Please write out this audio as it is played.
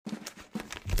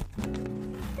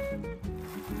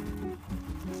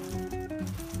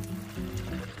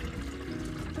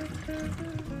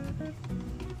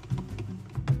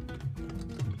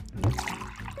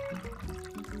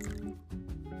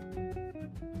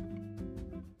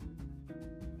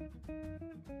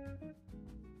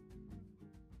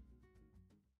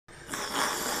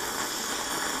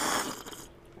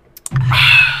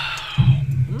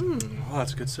Oh,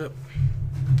 that's a good sip.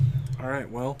 All right,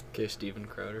 well. Okay, Steven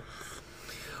Crowder.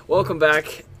 Welcome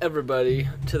back, everybody,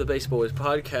 to the Base Boys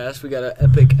podcast. We got an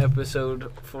epic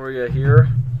episode for you here.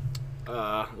 We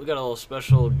got a little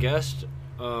special guest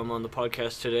on the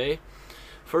podcast today.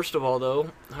 First of all,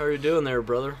 though, how are you doing there,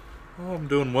 brother? Oh, I'm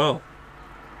doing well.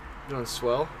 Doing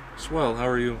swell? Swell, how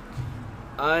are you?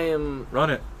 I am Run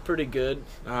it. pretty good.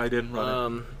 I didn't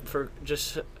run it.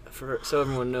 For so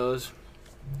everyone knows,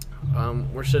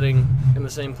 we're sitting in the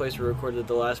same place we recorded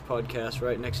the last podcast,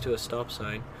 right next to a stop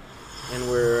sign, and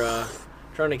we're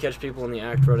trying to catch people in the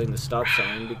act running the stop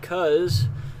sign because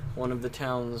one of the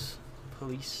town's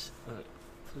police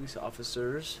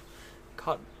officers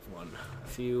caught one a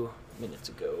few minutes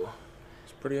ago.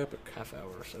 It's pretty epic. Half hour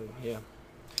or so, yeah.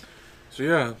 So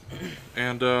yeah,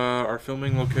 and our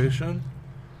filming location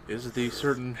is the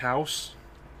certain house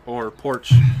or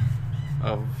porch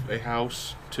of a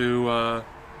house to a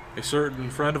certain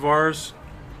friend of ours.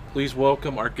 Please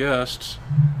welcome our guest,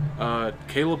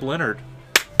 Caleb Leonard.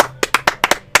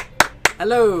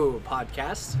 Hello,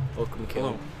 podcast. Welcome,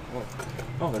 Caleb. Hello.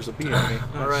 Oh, there's a bee on me.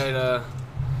 Nice. All right,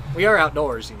 We are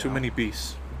outdoors, you know. Too many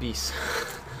bees. beast.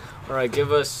 All right,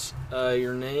 give us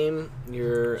your name,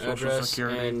 your Social address,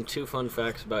 security. and 2 fun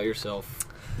facts about yourself.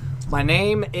 My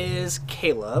name is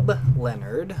Caleb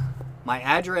Leonard. My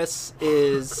address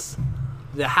is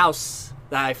the house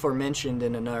that I aforementioned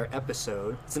in another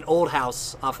episode. It's an old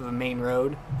house off of a main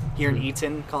road here in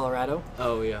Eaton, Colorado.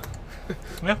 Oh, yeah.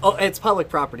 Oh, it's public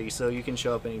property, so you can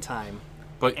show up anytime.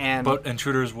 But And-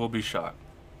 intruders will be shot.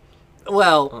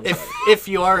 Well, On if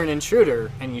you are an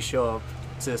intruder and you show up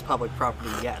to this public property,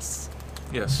 yes.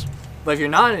 Yes. But if you're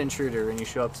not an intruder and you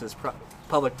show up to this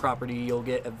public property, you'll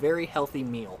get a very healthy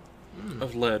meal.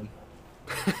 Of lead.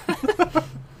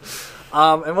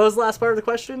 And what was the last part of the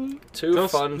question? 2 Tell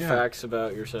us- fun yeah. facts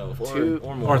about yourself, or, Two-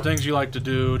 or more. Or things you like to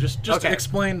do. Just Okay.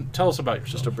 explain. Tell us about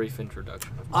yourself. Just a brief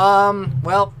introduction.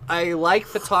 Well, I like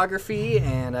photography,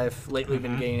 and I've lately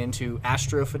been getting into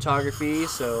astrophotography,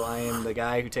 so I am the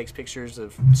guy who takes pictures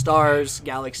of stars,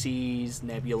 galaxies,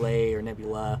 nebulae, or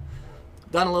nebula.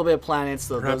 Done a little bit of planets,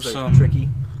 though Perhaps those are some- tricky.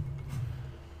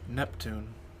 Neptune.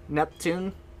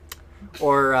 Neptune,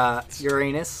 or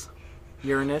Uranus.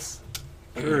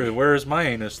 Where is my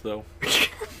anus, though?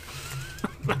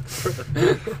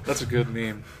 That's a good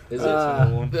meme. Is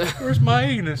Where's my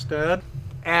anus, Dad?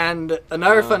 And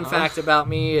another fun fact about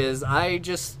me is I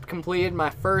just completed my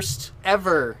first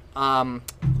ever public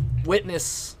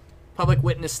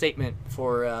witness statement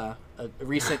for a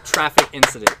recent traffic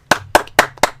incident.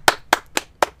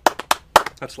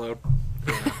 That's loud.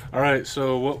 All right.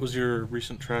 So, what was your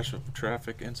recent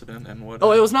traffic incident, and what?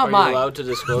 Oh, it was not Are you mine. allowed to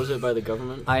disclose it by the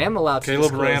government? I am allowed to Caleb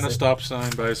disclose ran a it. stop sign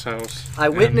by his house. I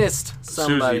and witnessed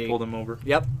somebody. Susie pulled him over.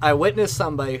 Yep, I witnessed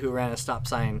somebody who ran a stop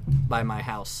sign by my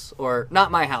house, or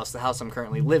not my house, the house I'm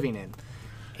currently living in.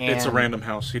 And It's a random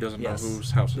house. He doesn't Yes. know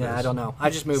whose house it is. Yeah, I don't know. I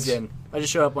just moved in. I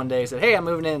just showed up one day and said, "Hey, I'm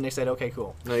moving in." And they said, "Okay,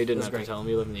 cool." No, you didn't That's have great. to tell them.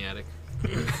 You live in the attic.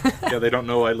 Yeah, they don't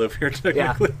know I live here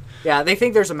Yeah, technically. yeah. They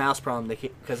think there's a mouse problem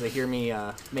because they hear me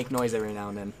make noise every now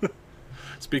and then.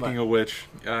 Speaking of which,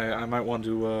 I might want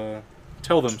to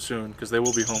tell them soon because they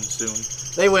will be home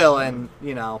soon. They will, and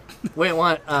we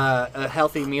want a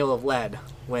healthy meal of lead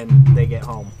when they get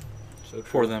home. So true.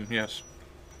 For them, yes.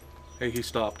 Hey, he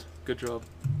stopped. Good job.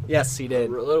 Yes, he A did.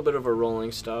 little bit of a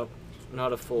rolling stop.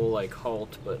 Not a full,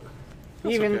 halt, but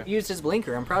He even okay. used his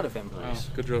blinker. I'm proud of him. nice.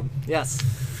 Oh, good job. Yes.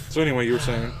 So anyway, you were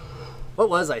saying What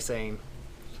was I saying?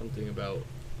 Something about...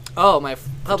 Oh, my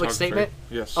public photography. statement?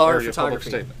 Yes. Or your public photography.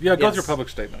 statement. Yeah, go with Yes. your public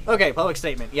statement. Okay, public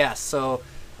statement. Yes. So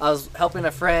I was helping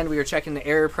a friend. We were checking the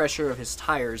air pressure of his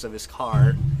tires of his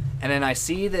car, and then I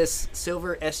see this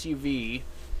silver SUV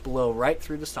blow right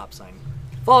through the stop sign,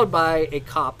 followed by a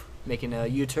cop making a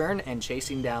U-turn and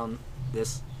chasing down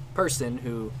this person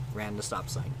who ran the stop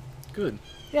sign. Good.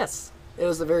 Yes, it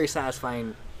was a very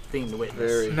satisfying thing to witness.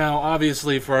 Very. Now,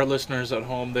 obviously, for our listeners at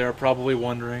home, they are probably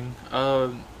wondering,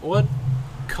 what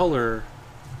color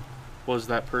was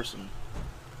that person?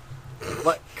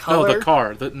 What color? No, the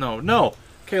car. No,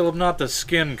 Caleb, not the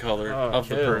skin color Oh, of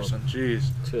the Caleb. person. Jeez.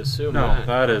 To assume No, that.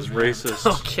 that is racist.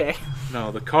 Okay.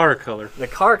 No, the car color. The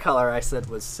car color I said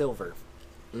was silver.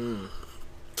 Mm.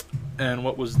 And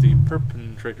what was the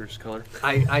perpetrator's color?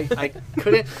 I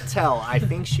couldn't tell. I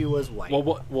think she was white. Well,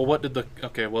 what did the...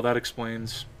 Okay, well, that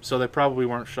explains... So they probably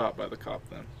weren't shot by the cop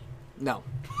then. No.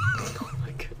 Oh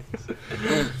my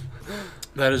goodness.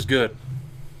 That is good.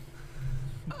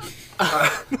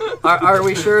 Are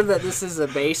we sure that this is a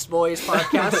Base Boys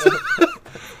podcast?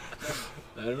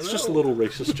 I don't know. It's just a little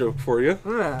racist joke for you.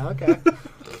 Okay.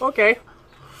 Okay.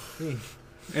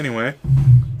 Anyway.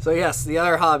 So yes, the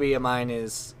other hobby of mine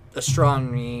is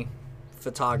astronomy,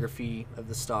 photography of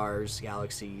the stars,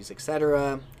 galaxies,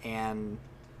 etc. And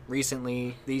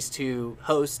recently, these two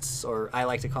hosts, or I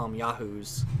like to call them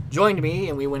yahoos, joined me,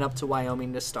 and we went up to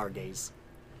Wyoming to stargaze.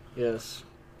 Yes.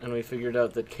 And we figured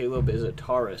out that Caleb is a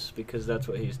Taurus because that's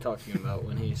what he's talking about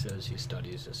when he says he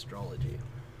studies astrology.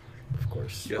 Of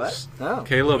course. Yes. What? Oh.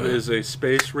 Caleb is a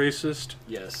space racist.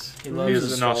 Yes. He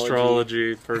He's an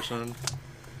astrology person.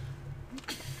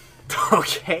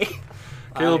 Okay.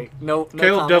 Caleb, no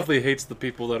Caleb comment. definitely hates the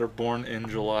people that are born in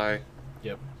July.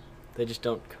 Yep. They just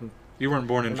don't You weren't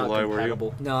born in they're not July, were you?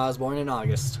 compatible. No, I was born in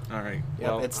August. All right. Yep,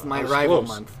 Well, it's I my was rival close.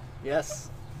 month. Yes.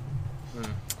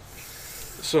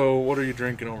 So, what are you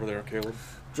drinking over there, Caleb?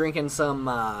 Drinking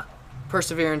some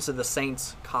Perseverance of the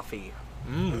Saints coffee.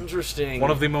 Interesting.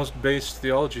 One of the most based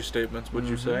theology statements, would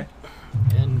you say?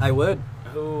 And I would.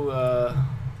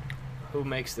 who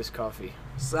makes this coffee?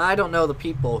 So I don't know the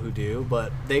people who do,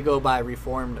 but they go by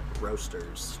Reformed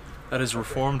Roasters. That is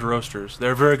Reformed Roasters.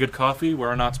 They're very good coffee.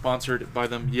 We're not sponsored by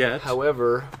them yet.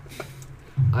 However,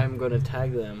 I'm going to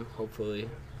tag them, hopefully,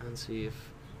 and see if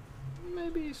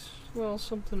maybe, well,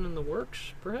 something in the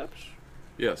works, perhaps?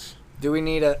 Yes. Do we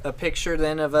need a picture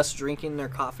then of us drinking their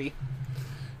coffee?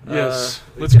 Yes.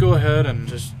 we Let's could go ahead and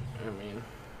Just, I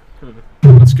mean,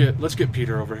 let's get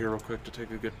Peter over here real quick to take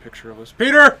a good picture of us.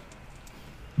 Peter!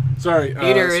 Sorry,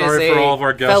 Peter sorry is for a all of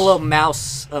our guests. fellow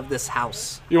mouse of this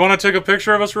house. You want to take a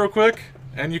picture of us real quick?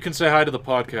 And you can say hi to the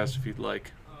podcast if you'd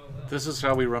like. This is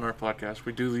how we run our podcast.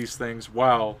 We do these things.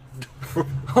 Wow.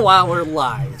 While we're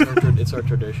live. it's our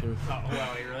tradition.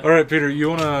 All right, Peter, you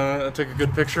want to take a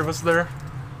good picture of us there?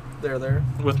 There.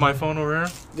 With my phone over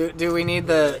here? Do we need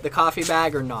the coffee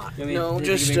bag or not? No,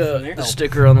 just a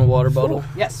sticker on the water bottle.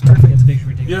 Yes, perfect.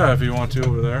 Yeah, if you want to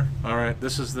over there. All right,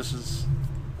 this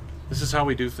is how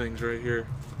we do things right here.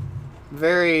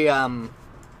 Very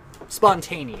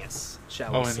spontaneous,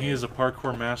 shall we Oh, and say. he is a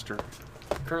parkour master.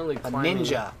 Currently a climbing.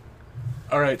 ninja.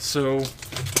 All right, so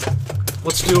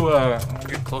let's do. I'll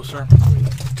get closer.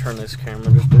 Turn this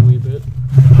camera just a wee bit.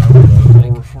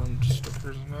 Reformed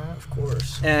stickers and that. Of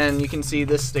course. And you can see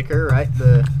this sticker, right?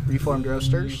 The Reformed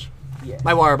Roasters. Yeah.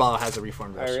 My water bottle has a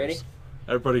Reformed All right, Roasters. ready?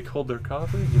 Everybody hold their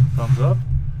coffee. Give a thumbs up,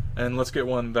 and let's get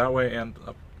one that way and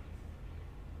up.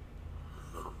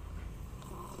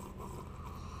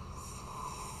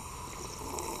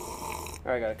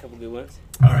 Alright, got a couple good ones.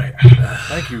 All right.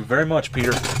 Thank you very much,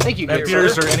 Peter. Thank you, And good Peter,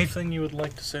 is sir. there anything you would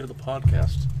like to say to the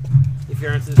podcast? If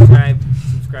you're unsubscribed,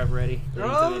 subscribe already.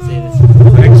 Anytime I say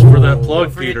this. Thanks for that Don't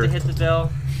plug, forget Peter. to hit the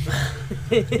bell.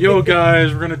 Yo,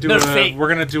 guys, we're gonna do Notification. we're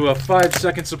gonna do a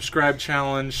 5-second subscribe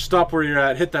challenge. Stop where you're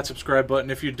at. Hit that subscribe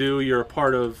button. If you do, you're a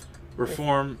part of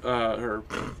Reform or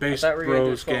Base I thought we were going to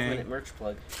Bros do a 12 gang. minute merch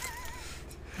plug.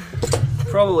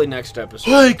 Probably next episode.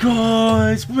 Hey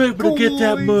guys, we're able to get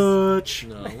that much.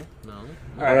 No. Alright,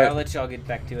 Alright. I'll let y'all get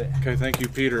back to it. Okay, thank you,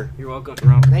 Peter. You're welcome.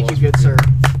 Round of Thank you, applause. good sir.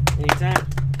 Anytime.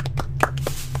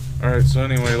 All right, so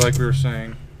anyway, like we were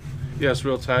saying, yes,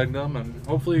 we'll tag them, and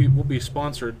hopefully we'll be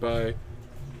sponsored by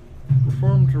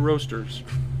Reformed Roasters.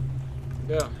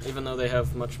 Yeah, even though they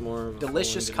have much more of a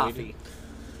Delicious following than we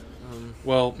coffee. do.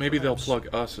 Well, maybe they'll Perhaps. plug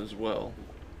us as well.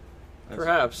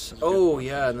 Perhaps. That's Oh,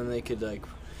 yeah, and then they could, like,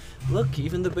 look,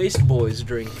 even the Based Boys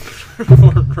drink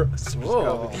Reformed Roasters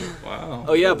Whoa. coffee. Wow.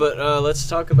 Oh, yeah, but let's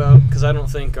talk about, because I don't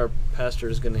think our pastor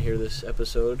is going to hear this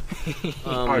episode.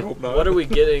 I hope not. What are we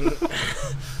getting?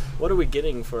 What are we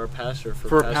getting for our pastor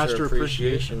For pastor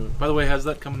appreciation. By the way, has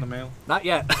that come in the mail? Not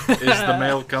yet. Is the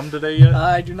mail come today yet?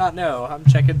 I do not know. I'm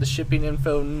checking the shipping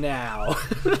info now.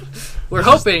 We're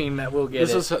hoping that we'll get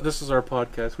it. This is our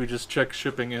podcast. We just check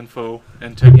shipping info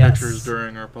and take Yes. pictures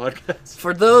during our podcast.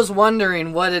 For those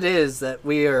wondering what it is that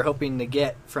we are hoping to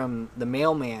get from the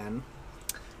mailman,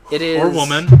 it is... Or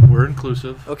woman. We're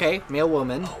inclusive. Okay, male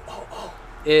woman.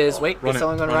 Is... Wait, Run is it,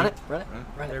 someone going to run run it. it? Run it?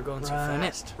 Run it. They're going so Run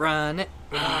fast. it. Run it.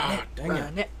 Run it. dang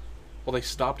Run it. Well, they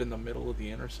stopped in the middle of the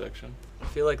intersection. I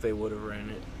feel like they would have ran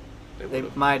it They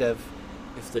would've- might have.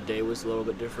 if the day was a little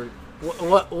bit different.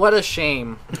 What a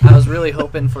shame. I was really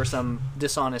hoping for some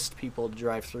dishonest people to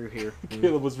drive through here.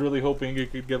 Caleb was really hoping he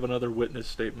could give another witness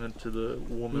statement to the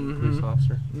woman Mhm. police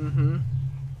officer. Mm-hmm.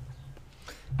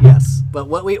 Yes, but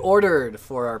what we ordered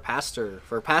for Pastor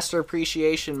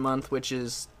Appreciation Month,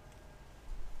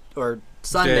 or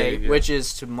Sunday, Day, yeah. which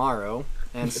is tomorrow,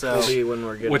 and It so will be when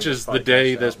we're getting Which this is the podcast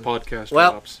day out. this podcast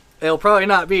Well, drops. it'll probably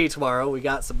not be tomorrow. We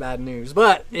got some bad news,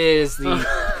 but it is the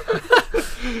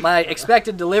my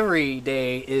expected delivery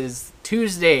day is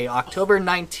Tuesday, October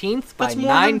 19th by That's more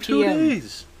 9 than 2 p.m.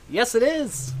 days. Yes, it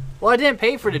is. Well, I didn't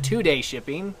pay for the 2-day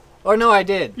shipping. Or no, I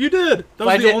did. You did. That But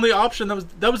was I the did- only option.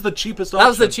 That was the cheapest option. That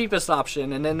was the cheapest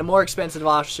option, and then the more expensive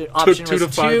option Two was to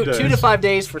 5 days. 2 to 5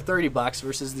 days for $30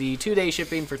 versus the 2-day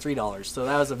shipping for $3. So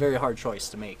that was a very hard choice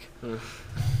to make.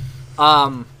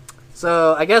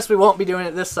 So I guess we won't be doing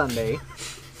it this Sunday,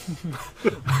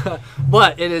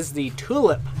 but it is the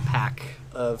Tulip Pack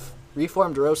of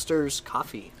Reformed Roasters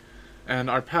coffee. And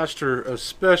our pastor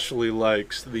especially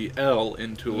likes the L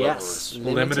in Tulip. Yes,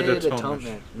 Limited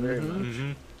atonement. Very Mhm. much.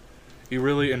 hmm He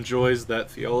really enjoys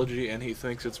that theology, and he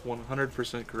thinks it's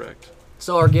 100% correct.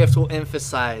 So our gift will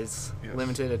emphasize Yes.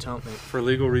 limited atonement. For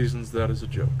legal reasons, that is a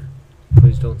joke.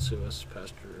 Please don't sue us,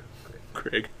 Pastor.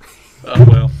 Craig. Oh,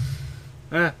 well.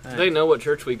 Do they know what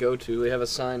church we go to? We have a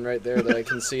sign right there that I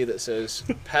can see that says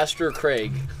Pastor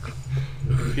Craig.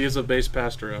 He is a bass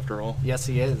pastor, after all. Yes,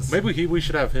 he is. Maybe we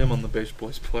should have him on the Bass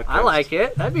Boys podcast. I like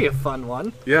it. That'd be a fun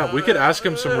one. Yeah, we could ask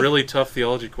him some really tough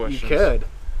theology questions. You could.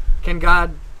 Can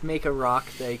God make a rock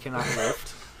they cannot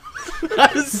lift?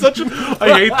 That is such a... I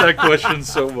hate that question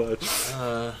so much.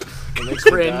 It makes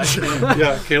me Cringe. die.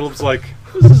 Yeah, Caleb's like,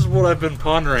 this is what I've been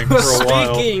pondering for a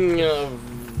while. Speaking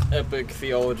of epic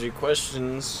theology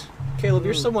questions, Caleb,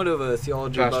 you're somewhat of a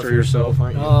theology Pastor buff yourself,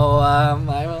 aren't you? Oh, I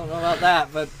don't know about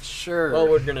that, but sure. Well,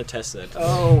 we're gonna test that.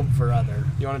 Oh, brother.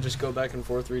 You want to just go back and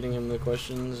forth reading him the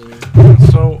questions and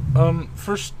So,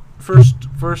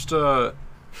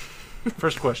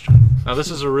 first question. Now, this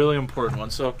is a really important one.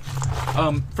 So,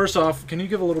 first off, can you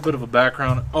give a little bit of a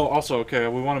background? Oh, also, okay,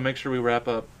 we want to make sure we wrap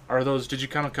up. Did you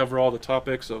kind of cover all the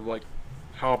topics of, like,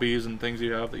 hobbies and things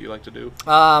you have that you like to do?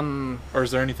 Or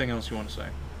is there anything else you want to say?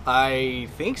 I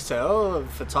think so.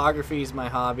 Photography is my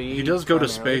hobby. He does go to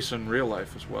primarily. space in real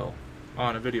life as well,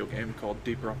 on a video game called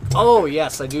Deep Rock. Oh,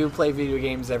 yes, I do play video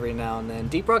games every now and then.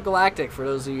 Deep Rock Galactic, for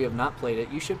those of you who have not played it,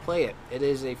 you should play it. It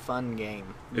is a fun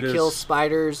game. It You kill is.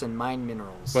 spiders and mine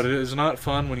minerals. But it is not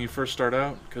fun when you first start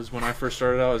out, because when I first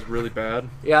started out, it was really bad.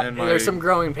 yeah, and there's some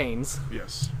growing pains.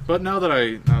 Yes, but now that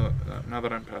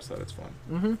I'm past that, it's fun.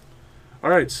 Mm-hmm. All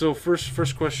right, so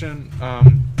first question.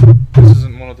 This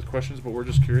isn't one of the questions, but we're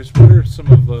just curious. What are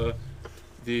some of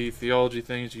the theology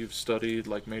things you've studied,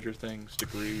 like major things,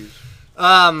 degrees?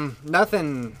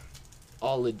 Nothing.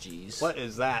 ologies. What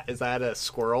is that? Is that a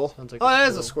squirrel? Sounds like Oh, a that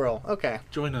is a squirrel. Okay.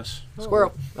 Join us.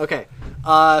 Squirrel. Okay.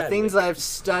 Things I've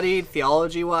studied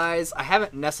theology-wise. I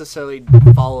haven't necessarily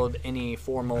followed any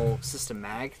formal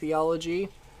systematic theology,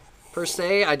 per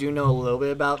se. I do know a little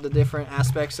bit about the different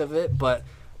aspects of it, but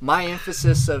my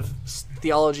emphasis of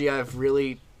theology I've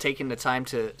really taken the time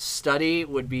to study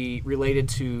would be related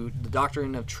to the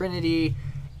doctrine of Trinity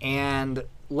and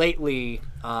lately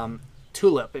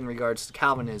Tulip in regards to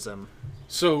Calvinism.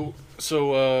 So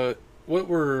what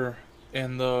were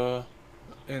in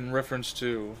reference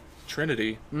to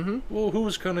Trinity? Mm-hmm. Well, who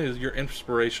was kind of your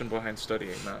inspiration behind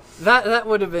studying that? That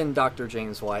would have been Dr.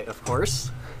 James White, of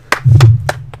course,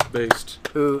 Based.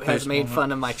 who has Based made moment.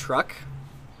 fun of my truck.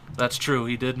 That's true.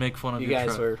 He did make fun of You your guys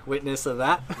truck. were witness of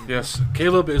that, Yes,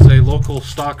 Caleb is a local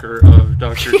stalker of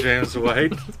Dr. James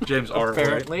White. James R. White.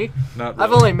 apparently. Not I've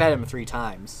really. only met him 3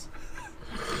 times.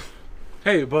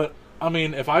 Hey, but I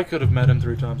mean, if I could have met him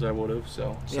 3 times, I would have.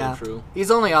 So Yeah. true.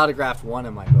 He's only autographed one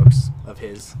of my books of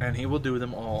his. and he will do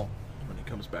them all when he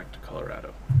comes back to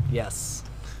Colorado. Yes.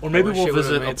 Or maybe I wish we'll he would've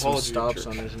visit made some Apology stops Church.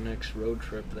 on his next road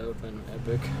trip. That would have been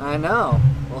epic. I know.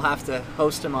 We'll have to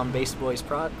host him on Bass Boys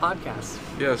podcast.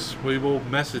 Yes, we will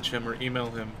message him or email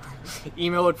him,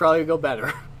 Email would probably go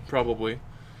better. probably.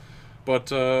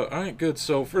 But all right, good.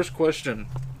 So first question.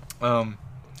 I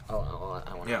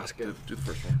want to Yeah, ask it. do the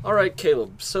first one. All right,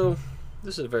 Caleb. So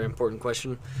this is a very important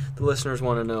question. The listeners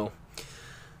want to know.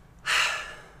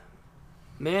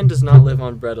 Man does not live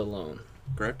on bread alone.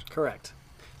 Correct. Correct.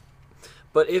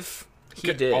 But if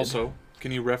he did, Also,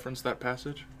 can you reference that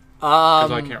passage?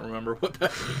 Because I can't remember what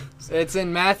that is. It's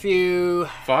in Matthew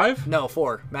 5?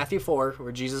 4. Matthew 4,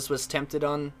 where Jesus was tempted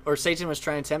on, or Satan was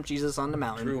trying to tempt Jesus on the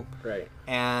mountain. True. right?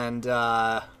 And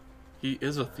He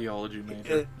is a theology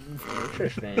major.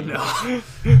 Interesting. no, Did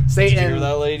you hear Satan.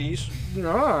 that, ladies?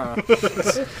 No.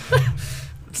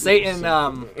 Satan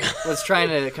was trying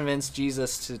to convince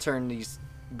Jesus to turn these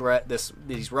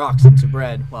rocks into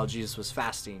bread while Jesus was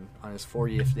fasting on his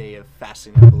 40th day of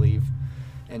fasting, I believe.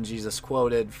 And Jesus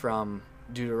quoted from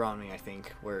Deuteronomy, I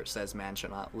think, where it says man shall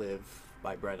not live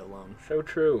by bread alone. So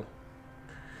true.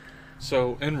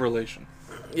 So, in relation.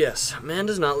 Yes, man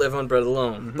does not live on bread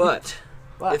alone. Mhm. But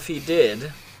But if he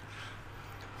did,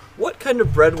 what kind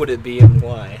of bread would it be and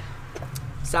why?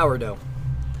 sourdough.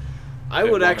 I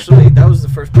Okay, would why? actually, that was the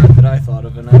first bread that I thought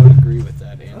of, and I would agree with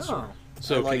that answer. Oh.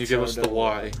 So, I can like you give us the sourdough.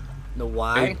 why? The A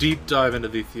why? deep dive into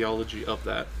the theology of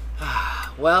that.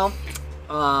 Well,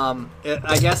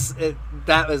 I guess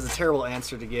that was a terrible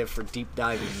answer to give for deep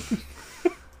diving.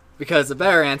 Because the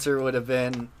better answer would have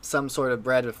been some sort of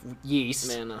bread with yeast.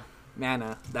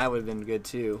 Manna. That would have been good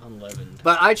too. Unleavened.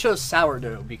 But I chose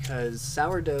sourdough because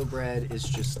sourdough bread is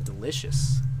just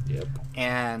delicious. Yep.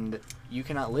 And you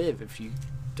cannot live if you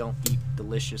don't eat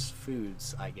delicious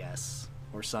foods, I guess.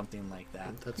 Or something like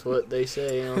that. That's what they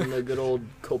say on the good old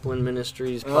Copeland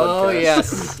Ministries podcast. Oh,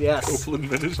 yes, yes.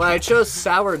 Copeland Ministry. But I chose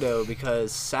sourdough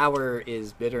because sour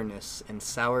is bitterness, and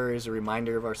sour is a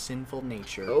reminder of our sinful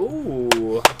nature.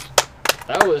 Oh.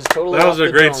 That was totally That was off a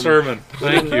the great dome. sermon.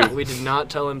 Thank you. We did not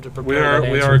tell him to prepare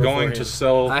We that are answer going to beforehand.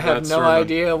 sell. I have that no sermon.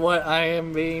 idea what I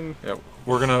am being. Yeah,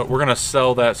 we're gonna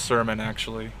sell that sermon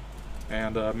actually,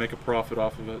 and make a profit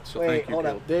off of it. So Wait, thank you. hold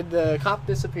Caleb. up. Did the cop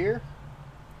disappear?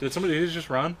 Did somebody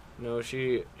just run? No,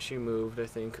 she moved, I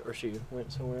think, or she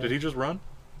went somewhere. Did he just run?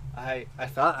 I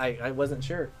thought I wasn't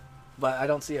sure, but I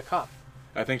don't see a cop.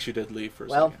 I think she did leave for a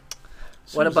Well, second.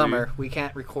 What a Susie, bummer. We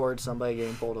can't record somebody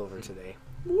getting pulled over today.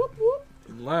 Whoop, whoop.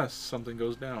 Unless something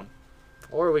goes down.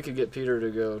 Or we could get Peter to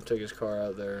go take his car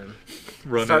out there and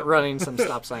Run Start it. running some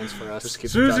stop signs for us. just keep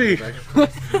Susie! talking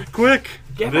back. Quick!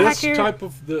 Get this back here. type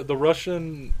of the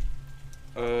Russian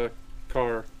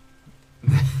car.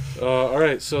 All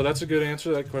right, so that's a good answer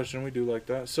to that question. We do like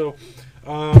that. So,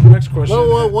 next question.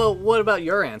 Whoa. What about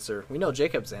your answer? We know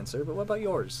Jacob's answer, but what about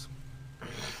yours?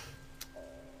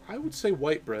 I would say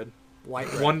white bread. White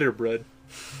bread. Wonder bread.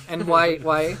 And why?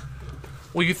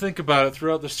 Well, you think about it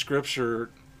throughout the scripture,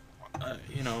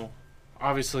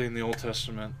 obviously in the Old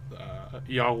Testament,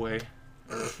 Yahweh,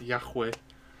 or Yahweh,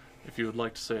 if you would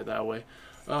like to say it that way,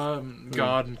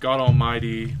 God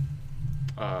Almighty,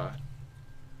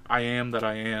 I am that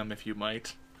I am, if you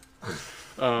might,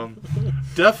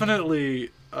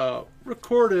 definitely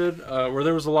recorded, where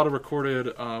there was a lot of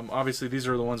recorded, obviously these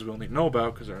are the ones we only know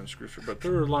about because they're in scripture, but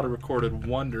there were a lot of recorded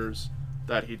wonders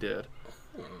that he did.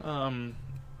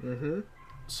 Mm-hmm.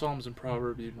 Psalms and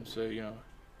Proverbs even say,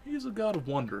 he's a God of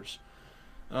wonders.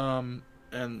 And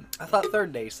I thought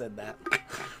Third Day said that.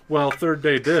 well, Third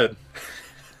Day did.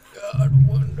 God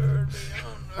wondered.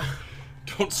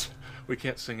 We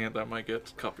can't sing it. That might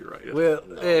get copyrighted. Well,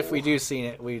 if we do seen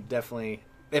it, we definitely.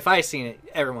 If I seen it,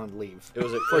 everyone would leave. It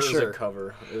was For it was sure. a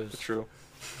cover. It was True.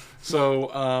 So,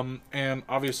 and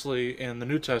obviously in the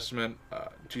New Testament,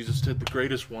 Jesus did the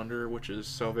greatest wonder, which is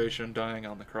salvation, dying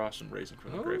on the cross and raising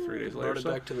from the grave 3 days later. brought it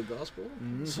So, back to the gospel.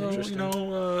 so Interesting.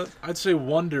 I'd say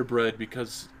wonder bread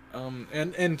because,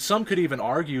 and some could even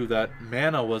argue that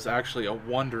manna was actually a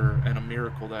wonder and a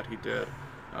miracle that he did.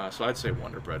 So I'd say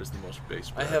wonder bread is the most base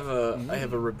bread. I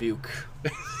have a rebuke.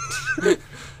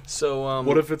 So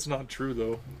What if it's not true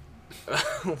though?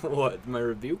 what, my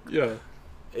rebuke? Yeah,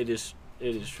 It is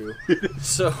true.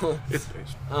 So it's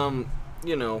based.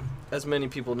 as many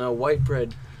people know, white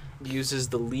bread uses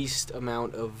the least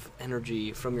amount of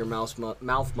energy from your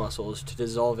mouth muscles to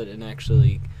dissolve it and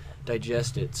actually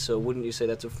digest it. So wouldn't you say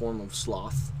that's a form of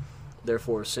sloth?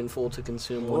 Therefore, sinful to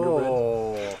consume wonder bread?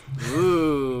 Oh,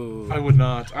 ooh. I would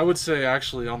not. I would say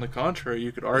actually, on the contrary,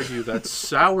 you could argue that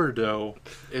sourdough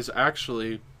is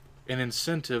actually an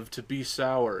incentive to be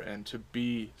sour and to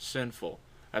be sinful.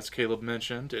 As Caleb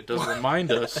mentioned, it does remind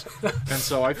us, and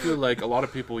so I feel like a lot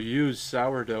of people use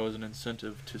sourdough as an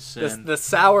incentive to sin. The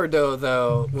sourdough,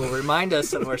 though, will remind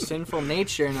us of our sinful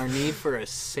nature and our need for a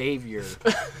savior.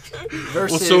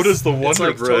 Versus well, so does the Wonder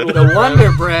like Bread. total- the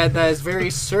Wonder Bread that is very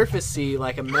surfacey,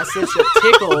 like a message that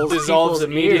tickles Dissolves people's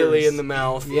immediately ears. in the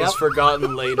mouth. Yep. Is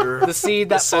forgotten later. The seed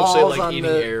that Essentially falls like on eating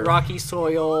the air. rocky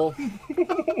soil.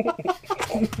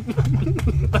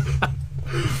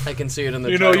 I can see it in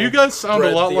the You know, title. you guys sound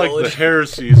Bread a lot like the theology.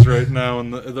 heresies right now,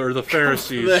 or the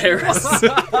Pharisees. The Harris. You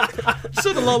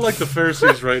sound a lot like the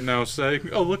Pharisees right now, saying,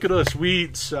 "Oh, look at us, we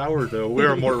eat sourdough. We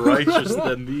are more righteous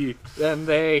than thee." Then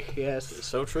they, yes.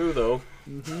 So true though.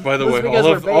 By the That's way,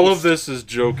 because we're all of based. this is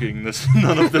joking.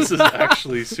 None of this is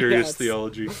actually serious Yes.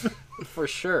 theology. For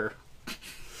sure.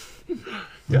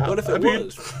 Yeah, What if it I mean,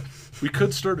 was? we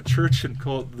could start a church and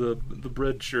call it the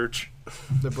bread church,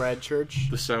 The bread church.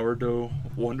 the sourdough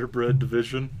Wonder Bread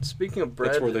division. Speaking of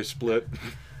bread, That's where they split.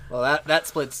 Well, that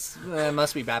splits.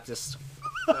 Must be Baptist.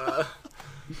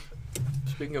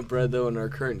 Speaking of bread, though, and our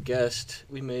current guest,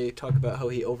 we may talk about how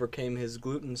he overcame his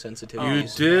gluten You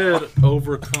sensitivities. did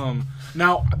overcome.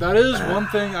 Now, that is one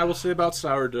thing I will say about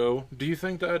sourdough. Do you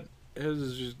think that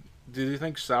is... Do you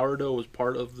think sourdough was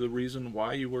part of the reason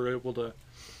why you were able to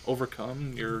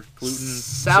overcome your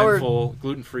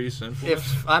gluten-free sinfulness?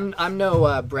 If I'm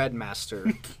no bread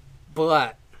master,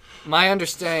 but my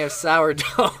understanding of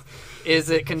sourdough is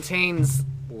it contains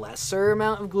lesser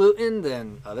amount of gluten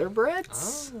than other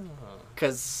breads.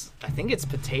 Because I think it's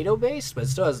potato based, but it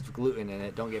still has gluten in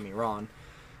it. Don't get me wrong.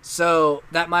 So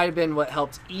that might have been what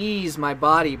helped ease my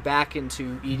body back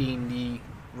into eating the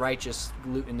righteous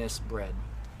glutinous bread.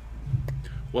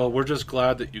 Well, we're just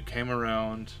glad that you came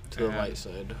around To the light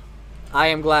side. I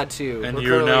am glad too. and We're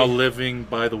you're now currently- living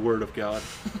by the word of God.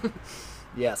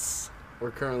 Yes.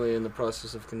 We're currently in the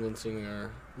process of convincing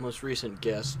our most recent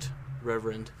guest,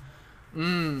 Reverend,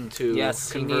 to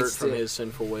yes, he convert needs from to- his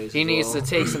sinful ways. He as needs well. to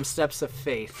take some steps of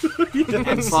faith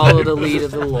and follow the lead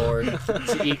of the Lord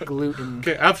to eat gluten.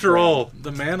 Okay, after all,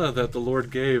 the manna that the Lord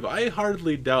gave, I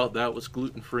hardly doubt that was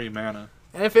gluten-free manna.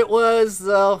 And if it was,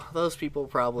 though, those people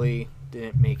probably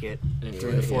didn't make it Anyway,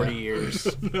 through the 40 yeah. years.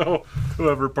 No,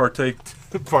 whoever partook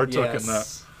in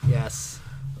that. Yes.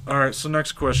 All right, so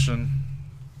next question.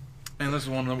 And this is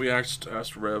one that we asked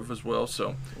Rev as well,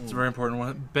 so it's a very important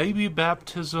one. Baby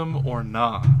baptism or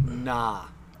nah? Nah.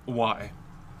 Why?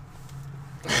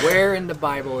 Where in the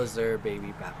Bible is there a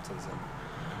baby baptism?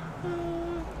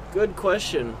 Good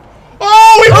question.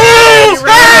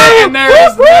 Oh, And there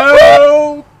is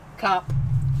no cop.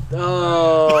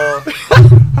 Oh,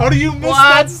 How do you miss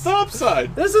What? that stop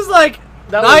sign? This is like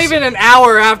That not was- even an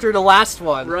hour after the last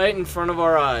one. right in front of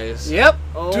our eyes. Yep.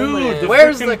 Oh, Dude, man. the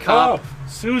Where's frickin' the cop?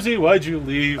 Susie, why'd you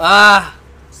leave?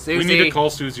 Susie. we need to call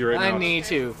Susie right I now. need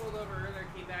to. Pulled over earlier,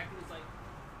 came back and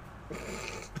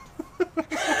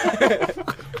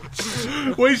was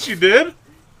like, Wait, she did?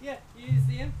 yeah, you didn't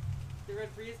see him? The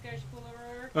red Prius guy she pulled over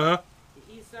earlier? Uh-huh.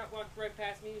 He stopped, walked right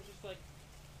past me, he was just like,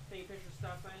 taking pictures of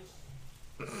stop signs.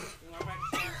 And walked back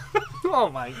to the car. Oh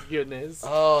my goodness.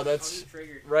 Oh, I was that's just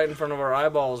triggered. right in front of our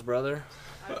eyeballs, brother.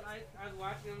 I was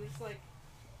watching him, just like,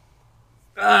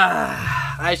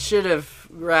 I should have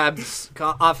grabbed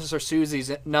Officer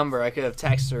Susie's number. I could have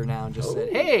texted her now and just said,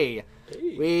 "Hey,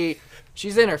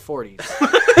 she's in her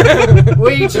 40s.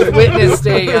 We just witnessed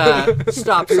a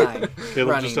stop sign Caleb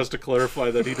running. just has to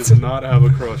clarify that he does not have a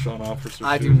crush on Officer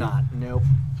I do Susie. not. Nope.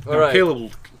 Now, All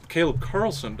right. Caleb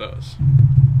Carlson does.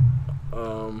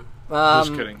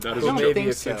 Just kidding. That is I a don't joke. think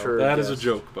a so. future That is a guest.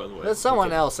 joke, by the way. That's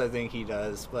someone else. I think he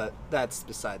does, but that's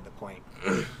beside the point.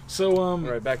 So, All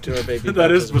right, back to our baby.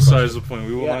 that is baptism besides the point.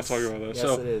 We will Yes. not talk about that. Yes,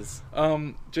 so, it is.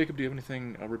 Jacob, do you have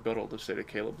anything rebuttal to say to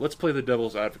Caleb? Let's play the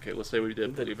devil's advocate. Let's say we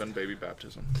did believe in baby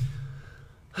baptism.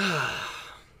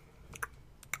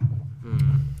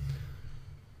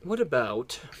 What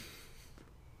about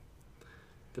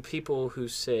the people who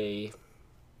say...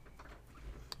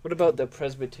 What about the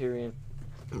Presbyterian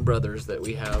brothers that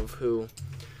we have who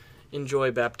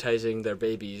enjoy baptizing their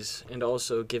babies and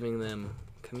also giving them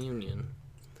communion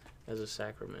as a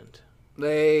sacrament?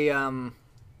 They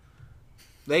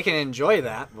can enjoy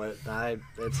that, but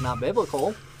it's not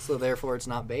biblical, so therefore it's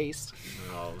not based.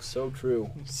 Oh, so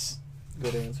true.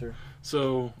 Good answer.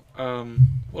 So,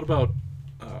 what about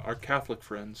our Catholic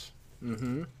friends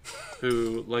Mm-hmm.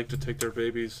 who like to take their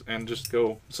babies and just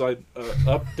go side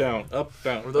up, down, up,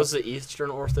 down? Were those the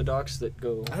Eastern Orthodox that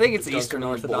go... I think it's dunk Eastern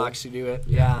in the bowl? Orthodox who do it.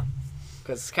 Yeah,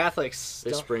 because Catholics. They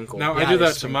don't- sprinkle. Now, Yeah, I do they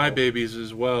that to my sprinkle. babies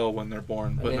as well when they're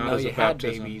born, I but didn't not know as you a had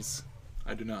baptism. babies.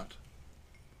 I do not.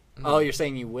 Oh, you're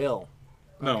saying you will.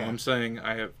 No, Okay. I'm saying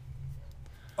I have.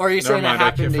 Or you're Never saying that mind. I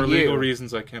happened can't, to for you. legal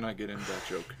reasons, I cannot get into that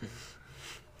joke.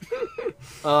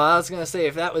 Oh, I was gonna say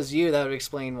if that was you, that would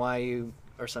explain why you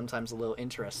are sometimes a little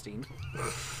interesting.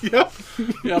 Yep.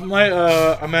 Yeah,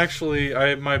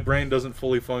 my brain doesn't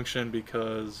fully function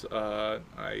because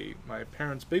my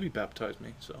parents baby baptized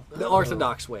me. So The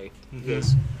Orthodox way.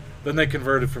 Yes. then they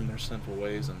converted from their sinful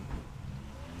ways and.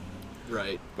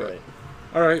 Right, But- right.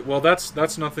 All right. Well,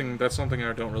 that's nothing. That's something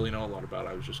I don't really know a lot about.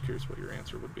 I was just curious what your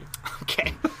answer would be.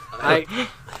 Okay.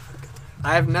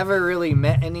 I've never really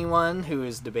met anyone who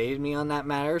has debated me on that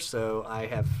matter, so I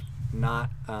have not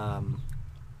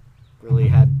really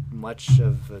had much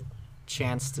of a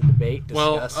chance to debate.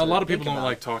 Well, discuss, a or lot of think people don't about.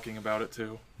 like talking about it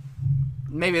too.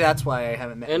 Maybe that's why I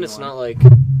haven't met. And anyone. it's not like...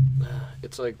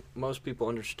 It's like most people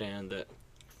understand that,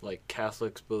 like,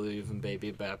 Catholics believe in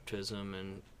baby baptism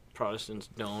and Protestants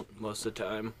don't most of the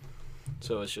time.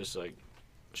 So it's just, like,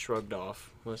 shrugged off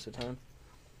most of the time.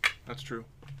 That's true.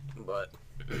 But...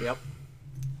 Yep.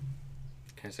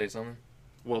 Can I say something?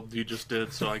 Well, you just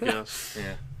did, so I guess.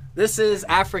 Yeah. This is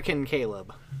African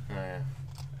Caleb. Oh yeah.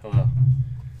 Hello.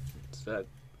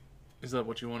 Is that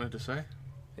what you wanted to say?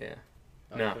 Yeah.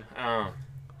 Okay. No.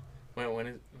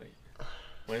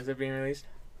 When is it being released?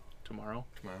 Tomorrow.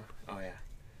 Tomorrow. Oh yeah.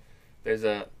 There's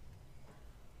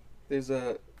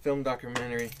a film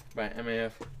documentary by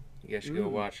MAF. You guys should go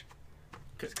watch.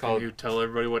 It's Can called. you tell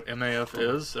everybody what MAF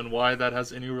is and why that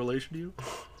has any relation to you?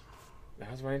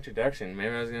 That was my introduction.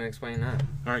 Maybe I was gonna explain that.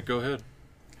 All right, go ahead.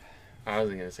 I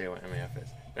wasn't gonna say what MAF is.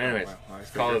 But anyways, Oh, wow. I it's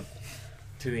figured. called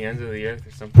To the Ends of the Earth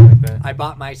or something like that. I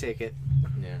bought my ticket.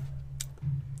 Yeah.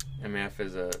 MAF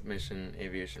is a Mission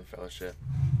Aviation Fellowship.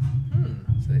 Hmm.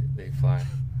 So they fly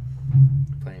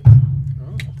planes.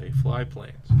 Oh, they fly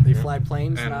planes. They Yeah. fly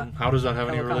planes, And not how does that have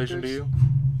any relation to helicopters?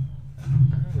 you?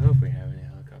 I don't know if we have any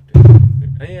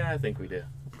helicopters. Oh, yeah, I think we do.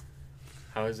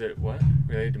 How is it, what?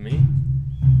 Related to me?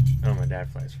 Oh, my dad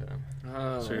flies for them.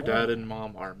 Oh. So your dad and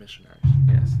mom are missionaries,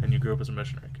 Yes. and you grew up as a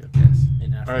missionary kid. Yes.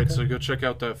 In Africa? All right, so go check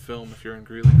out that film if you're in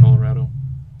Greeley, Colorado.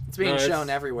 It's being No, it's-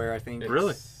 shown everywhere, I think.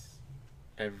 Really?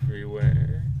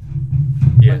 Everywhere.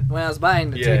 Yeah. When I was buying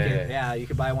the Yeah, ticket, yeah. yeah, you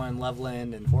could buy one in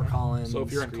Loveland and Fort Collins. So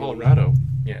if you're in Greeley. Colorado,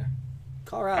 Yeah.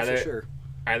 Colorado Either- for sure.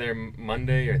 Either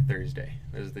Monday or Thursday.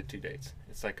 Those are the 2 dates.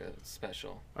 It's like a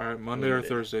special. all right, Monday or Limited.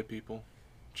 Thursday, people,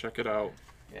 check it out.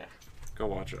 Yeah. Go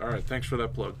watch it. All right, thanks for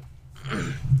that plug.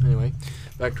 Anyway,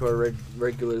 back to our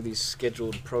regularly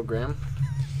scheduled program.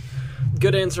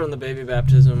 Good answer on the baby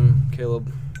baptism,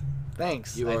 Caleb.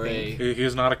 Thanks. You I are think. He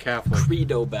is not a Catholic.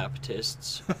 Credo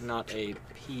Baptists, not a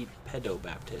pedo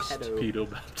Baptist. Pedo. Pedo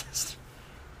Baptist.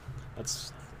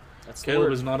 That's the Caleb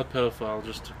word. is not a pedophile,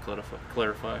 just to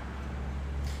clarify.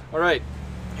 All right,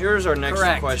 here's our next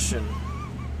Correct. question.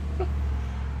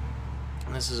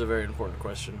 This is a very important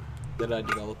question that I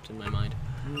developed in my mind.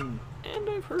 Hmm. And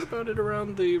I've heard about it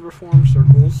around the Reformed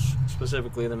circles,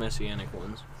 specifically the Messianic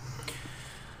ones.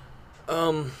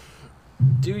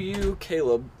 Do you,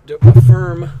 Caleb,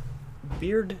 affirm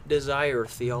beard desire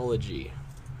theology?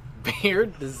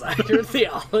 Beard desire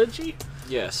theology?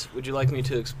 Yes. Would you like me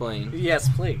to explain? Yes,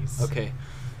 please. Okay.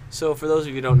 So, for those of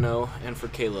you who don't know, and for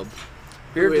Caleb,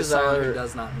 Who beard is someone desire. who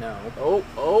does not know?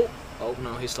 Oh,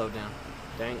 no, he slowed down.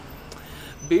 Dang.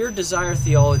 Beard desire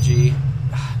theology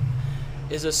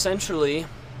is essentially,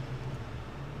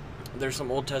 there's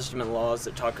some Old Testament laws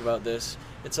that talk about this.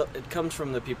 It comes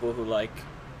from the people who like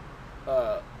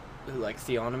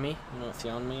theonomy. You know what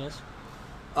theonomy is?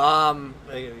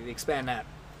 Expand that.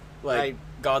 Like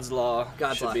God's law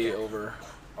God's should law, be okay. over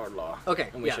our law. Okay,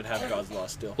 And we yeah. should have God's law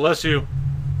still. Bless you.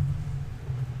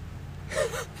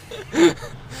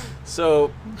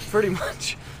 So, pretty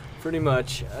much,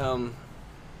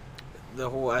 the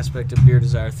whole aspect of beard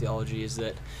desire theology is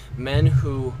that men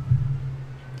who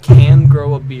can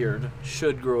grow a beard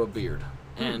should grow a beard,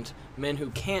 and men who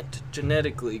can't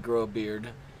genetically grow a beard,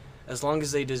 as long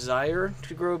as they desire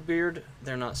to grow a beard,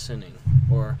 they're not sinning.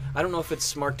 Or I don't know if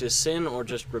it's marked as sin or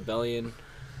just rebellion.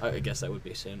 I guess that would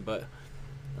be sin, but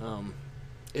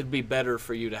it'd be better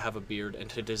for you to have a beard and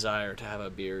to desire to have a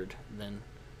beard than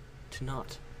to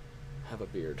not have a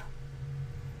beard.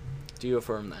 Do you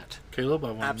affirm that? Caleb, I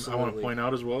want to Absolutely. point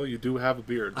out as well, you do have a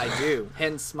beard. I do.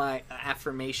 Hence my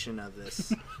affirmation of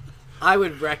this. I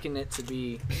would reckon it to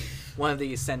be one of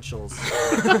the essentials.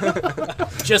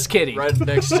 Just kidding. Right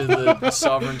next to the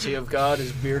sovereignty of God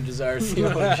is beard desire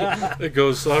theology. It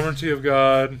goes sovereignty of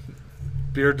God,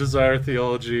 beard desire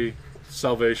theology,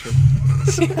 salvation.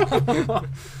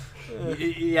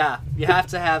 Yeah, you have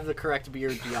to have the correct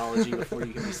beard theology before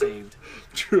you can be saved.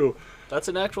 True. That's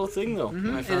an actual thing, though.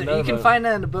 I found And out you can about find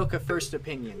that in the book of First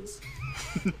Opinions.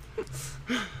 it.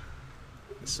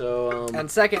 So, And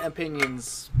Second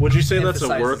Opinions, Would you say that's a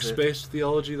Emphasizes works-based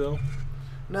theology, though?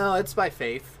 no, it's by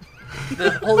faith.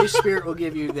 The Holy Spirit will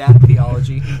give you that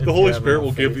theology. The Holy Spirit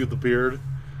will give you the beard.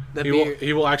 The He will, beard.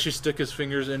 he will actually stick his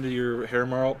fingers into your hair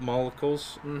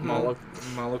molecules. Molecules.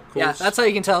 Yeah, that's how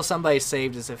you can tell if somebody's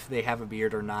saved is if they have a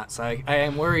beard or not. So I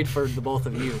am worried for the both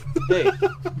of you. hey,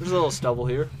 there's a little stubble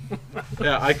here.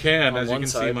 Yeah, I can. On As you one can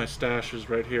see, side. my stash is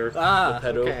right here. Ah, The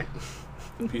pedo. okay.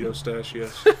 Pedo stash,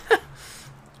 yes.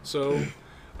 So,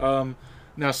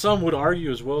 now some would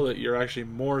argue as well that you're actually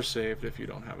more saved if you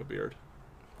don't have a beard.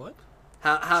 What?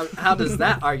 How does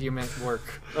that argument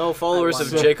work? Oh, followers of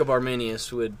wonder. Jacob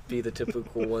Arminius would be the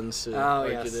typical ones to Oh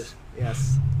argue yes, this.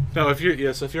 yes. No, if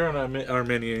you're an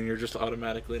Arminian, you're just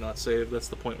automatically not saved. That's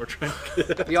the point we're trying to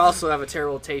get. You also have a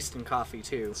terrible taste in coffee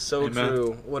too. So Amen.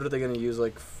 true. What are they going to use?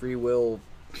 Like free will?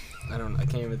 I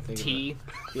can't even think Tea.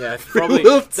 of it. Yeah, probably.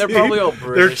 Will They're tea. probably all They're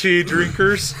British. tea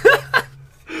drinkers.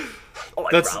 Oh,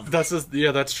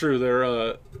 That's true.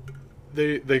 They're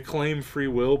they claim free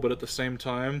will, but at the same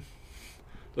time,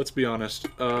 let's be honest.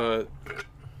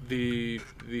 The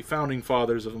founding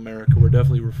fathers of America were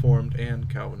definitely Reformed and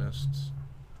Calvinists.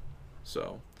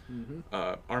 So,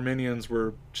 Arminians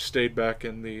stayed back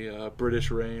in the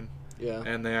British reign, Yeah.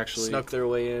 and they actually Snuck their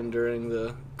way in during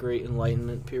the Great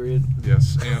Enlightenment period.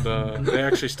 yes, and they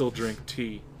actually still drink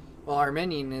tea. Well,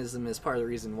 Armenianism is part of the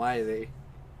reason why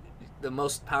the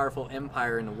most powerful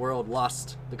empire in the world,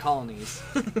 lost the colonies.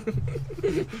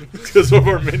 Because of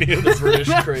Arminians.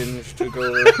 British cringe took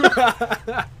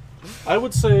over.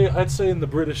 I'd say in the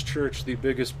British church,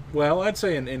 I'd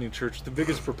say in any church, the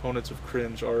biggest proponents of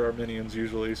cringe are Arminians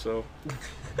usually, so.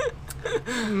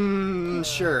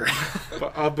 Sure.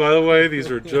 By the way, these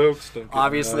are jokes. Don't get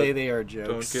Obviously, mad. they are Don't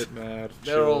jokes. get mad.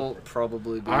 There'll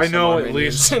probably be I some know at Armenians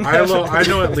least. in I that.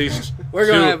 know at least. We're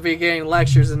going to be getting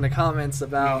lectures in the comments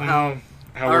about how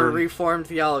how our we're- Reformed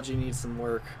theology needs some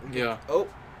work. yeah. Oh,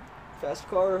 fast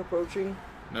car approaching.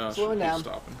 No, it Slowing should be down.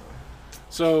 stopping.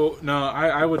 So no,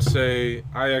 I would say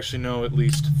I actually know at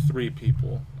least 3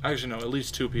 people. I actually know at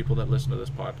least 2 people that listen to this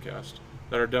podcast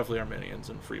that are definitely Arminians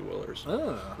and free willers.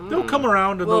 Oh. They'll come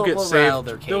around and We'll they'll get rattle saved.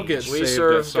 their They'll get cage. We saved at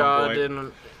serve some God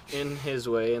point. in His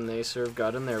way, and they serve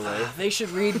God in their way. They should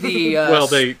read the. Well,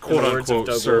 they quote the words of unquote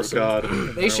Doug serve Wilson. God. in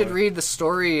They their should way. read the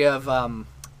story of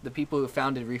the people who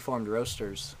founded Reformed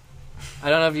Roasters. I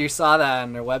don't know if you saw that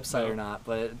on their website No. or not,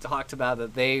 but it talked about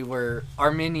that they were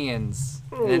Arminians,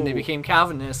 and then they became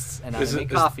Calvinists, and now they make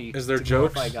coffee. Is there to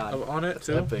jokes glorify God. on it It's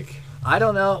too? epic. I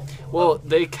don't know. Well,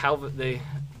 they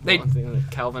They-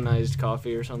 Calvinized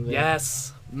coffee or something.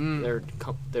 Yes. Mm.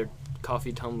 Their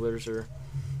coffee tumblers are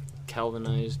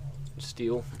Calvinized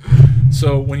steel.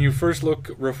 So when you first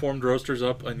look Reformed Roasters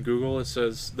up on Google, it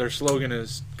says their slogan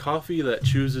is "Coffee that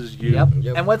chooses you." Yep.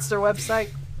 Yep. And what's their website?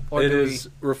 Or It do is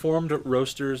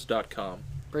reformedroasters.com.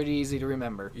 pretty easy to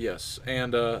remember. Yes,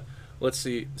 and let's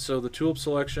see. So the tulip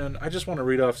selection. I just want to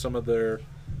read off some of their.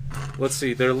 Let's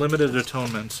see their limited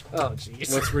atonement. Oh,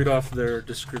 jeez. Let's read off their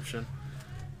description.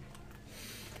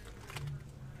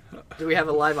 Do we have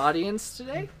a live audience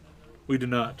today? We do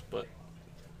not, but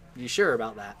You sure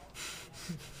about that?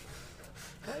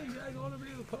 Hey, you guys want to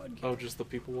be the podcast? oh, just the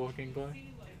people walking by.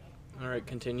 All right,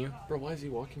 continue. Bro, why is he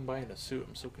walking by in a suit?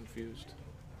 I'm so confused.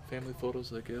 Family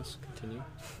photos, I guess. Continue.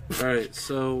 All right,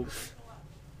 so.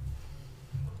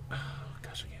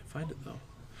 Gosh, I can't find it though.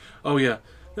 Oh yeah,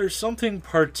 there's something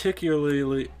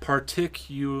particularly.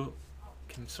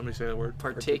 Can somebody say that word?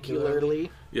 Particularly.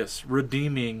 Yes,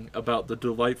 redeeming about the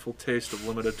delightful taste of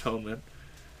limited atonement.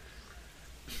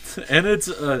 and it's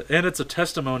a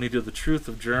testimony to the truth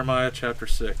of Jeremiah chapter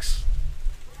 6.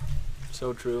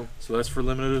 So true. So that's for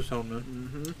limited atonement,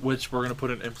 Mm-hmm. which we're going to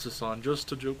put an emphasis on just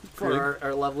to joke with For Craig.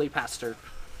 our lovely pastor.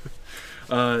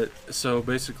 So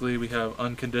basically we have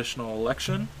unconditional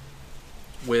election,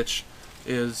 which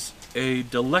is a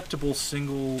delectable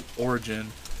single origin.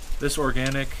 This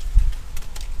organic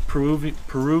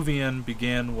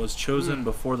Peruvian was chosen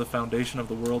before the foundation of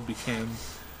the world became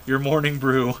your morning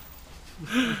brew.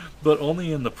 But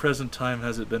only in the present time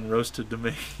has it been roasted to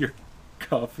make your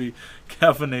coffee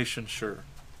caffeination sure.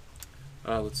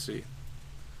 Let's see.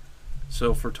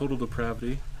 So for total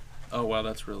depravity, oh wow,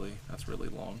 that's really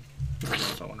long. I don't know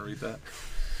if I want to read that.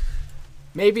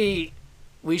 Maybe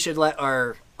we should let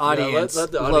our audience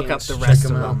let the look up audience the check rest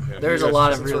of them out. them. Yeah. There's a Yes,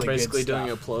 lot of Since really we're basically good doing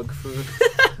a stuff. plug for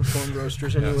Reformed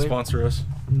Roasters Yeah, anyway. sponsor us.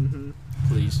 Mm-hmm.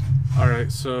 Please. All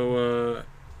right, so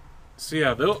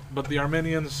yeah, but the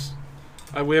Armenians,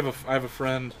 I have a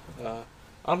friend.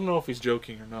 I don't know if he's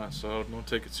joking or not, so don't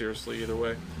take it seriously either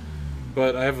way.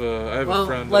 But I have a Well,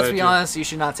 friend. let's that I be do- honest. You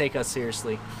should not take us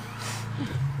seriously.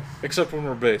 Except when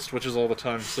we're based, which is all the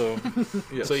time. So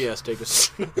yes. So yes, take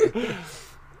us.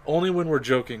 Only when we're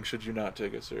joking should you not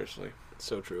take it seriously.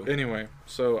 So true. Anyway,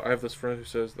 so I have this friend who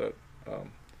says that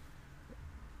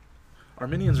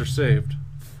Armenians are saved,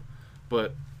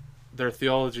 but their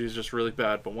theology is just really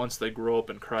bad. But once they grow up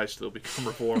in Christ, they'll become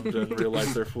reformed and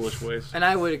realize their foolish ways. And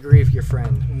I would agree with your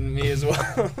friend. Me as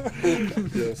well.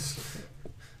 Yes.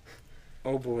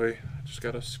 Oh boy, I just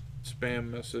got a spam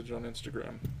message on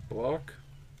Instagram. Block?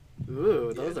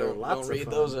 Ooh, those are lots Don't of read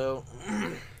fun. those out.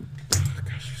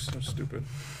 Gosh, you're so stupid.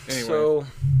 Anyway, So,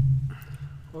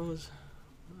 what was?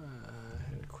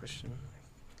 I had a question.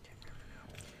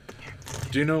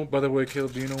 do you know, by the way,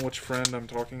 Caleb, do you know which friend I'm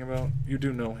talking about? You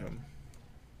do know him.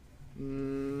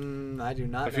 I do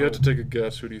not If know. you had to take a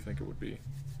guess, who do you think it would be?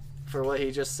 For what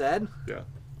he just said? Yeah.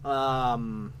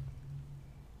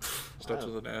 Starts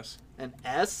with an S. An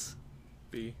S?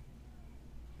 B.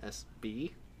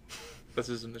 SB? That's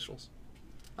his initials.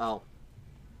 Oh.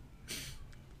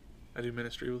 I do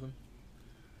ministry with him.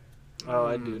 Oh,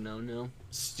 I do know. No.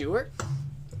 Stewart?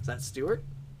 Is that Stewart?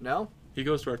 No? He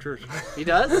goes to our church. He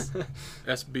does?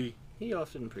 SB. He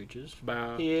often preaches.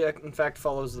 Bow. He, in fact,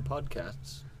 follows the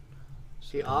podcasts.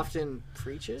 He often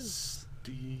preaches?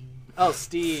 Steve. Oh,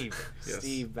 Steve. Yes.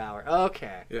 Steve Bauer.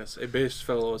 Okay. Yes, a based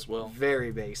fellow as well.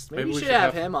 Very based. Maybe Maybe we we should should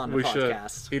have have- him on the we should.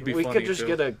 podcast. He'd be We funny could just too.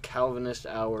 get a Calvinist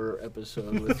hour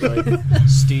episode with, like,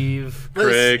 Steve. But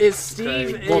Craig. Is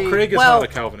Steve Craig. a... Well, Craig is well, not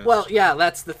a Calvinist. Well, yeah,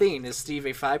 that's the thing. Is Steve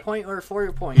a 5-point or a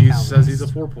 4-point He Calvinist? says he's a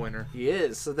 4-pointer. He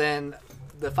is. So then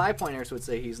the 5-pointers would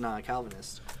say he's not a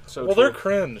Calvinist. So Well, true. they're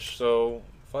cringe, so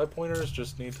 5-pointers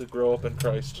just need to grow up in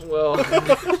Christ. Well,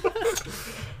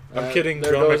 I'm kidding,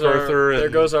 there John goes our- MacArthur There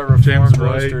and goes our James Reformed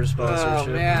Wright. Roaster Oh,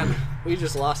 sponsorship. man. We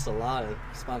just lost a lot of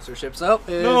sponsorships. Oh,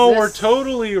 is No, this...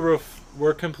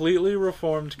 we're completely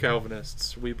reformed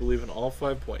Calvinists. We believe in all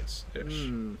 5 points. Ish.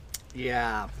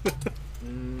 Yeah. I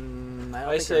don't I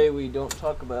think say we don't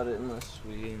talk about it unless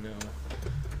we know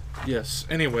Yes.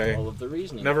 Anyway, all of the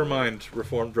reasoning. never for it. mind.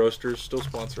 Reformed Roasters still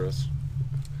sponsor us.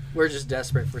 we're just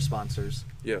desperate for sponsors.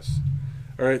 Yes.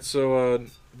 All right. So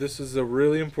this is a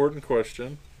really important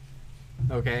question.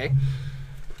 Okay.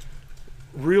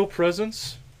 Real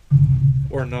presence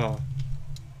or nah?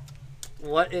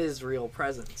 What is real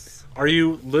presence? Are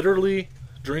you literally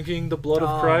drinking the blood of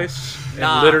Oh, Christ and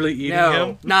Nah, literally eating no.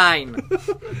 him? 9.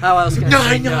 How else can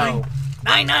I say Nine. no?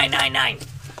 9.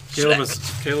 Caleb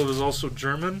is also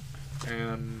German,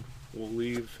 and will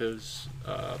leave his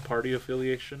party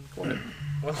affiliation quiet.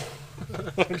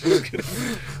 I'm just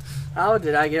kidding. How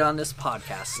did I get on this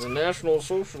podcast? The National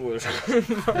Socialist.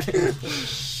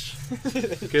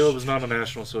 Caleb is not a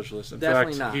National Socialist. In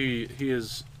Definitely fact, not. he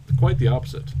is quite the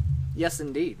opposite. Yes,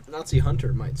 indeed. Nazi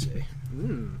hunter might say.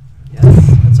 Yes.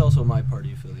 That's also my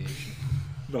party affiliation.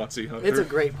 Nazi hunter. It's a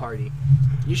great party.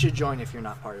 You should join if you're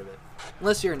not part of it.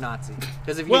 Unless you're a Nazi.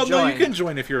 Because if you well, join... no, you can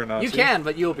join if you're a Nazi. You can,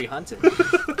 but you'll be hunted.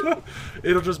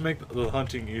 It'll just make the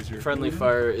hunting easier. Friendly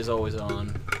fire is always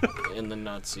on in the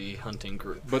Nazi hunting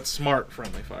group. But smart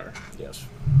friendly fire. Yes.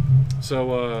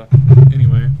 So,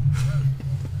 anyway.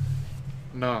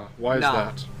 Nah, why is Nah.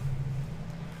 that?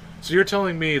 So you're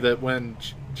telling me that when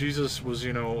Jesus was,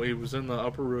 he was in the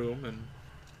upper room and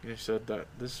he said that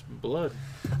this blood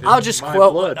is I'll just my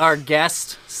quote blood. what our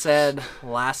guest said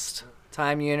last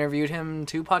time you interviewed him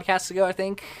 2 podcasts ago, I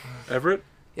think. Everett?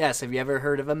 Yes, have you ever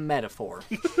heard of a metaphor?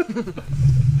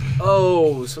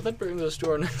 Oh, so that brings us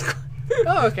to our next.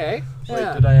 Oh, okay. Wait,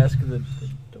 Yeah. did I ask the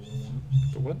door one?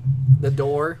 The what? The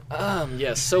door.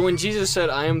 Yes. So when Jesus said,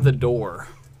 "I am the door,"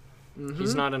 Mm-hmm.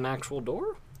 he's not an actual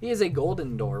door. He is a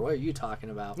golden door. What are you talking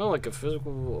about? No, like a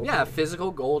physical. Yeah, a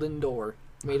physical golden door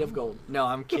made of gold. No,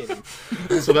 I'm kidding.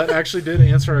 So that actually did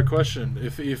answer our question.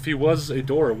 If he was a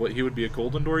door, what he would be a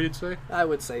golden door, you'd say? I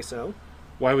would say so.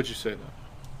 Why would you say that?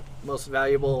 Most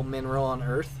valuable mineral on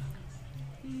Earth.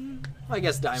 I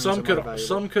guess diamonds are more valuable.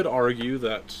 Some could argue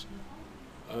that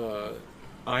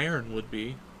iron would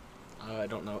be. I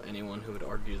don't know anyone who would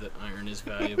argue that iron is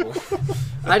valuable.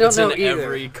 I don't it's know in either.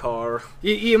 every car.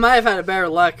 You might have had better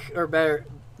luck,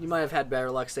 you might have had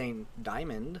better luck saying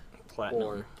diamond Platinum.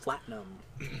 or platinum.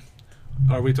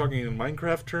 Are we talking in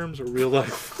Minecraft terms or real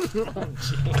life?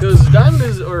 Because diamond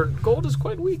is or gold is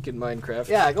quite weak in Minecraft.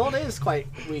 Yeah, gold is quite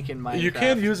weak in Minecraft. You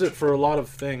can use it for a lot of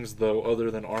things, though, other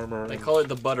than armor. They and- call it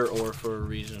the butter ore for a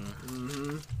reason.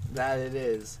 That it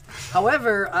is.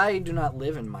 However, I do not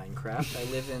live in Minecraft.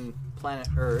 I live in planet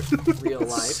Earth, real life,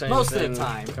 Same most of thing. the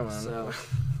time. Come on.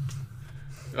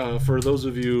 So, For those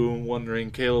of you wondering,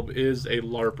 Caleb is a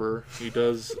LARPer. He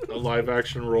does a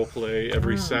live-action role play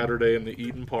every Saturday in the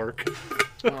Eden Park.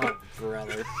 oh,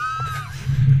 brother.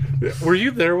 Were you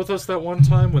there with us that one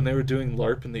time when they were doing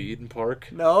LARP in the Eden Park?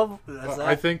 No, that's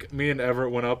I think me and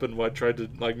Everett went up and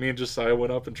me and Josiah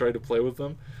went up and tried to play with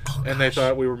them, and they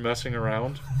thought we were messing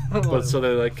around. But so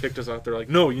they kicked us out. They're like,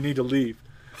 "No, you need to leave,"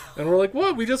 and we're like,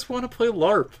 "What? We just want to play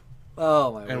LARP."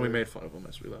 Oh my. And we word. made fun of them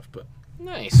as we left. But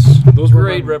Nice. Those were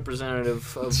Great my-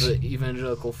 representative of the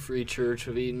Evangelical Free Church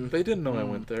of Eden. they didn't know I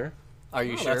went there. Are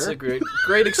you Oh, sure? That's a great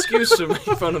excuse to make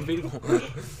fun of people.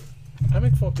 I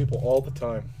make fun of people all the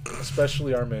time,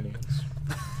 especially Armenians.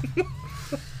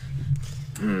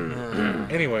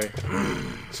 Anyway,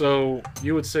 so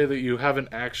you would say that you haven't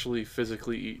actually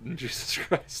physically eaten Jesus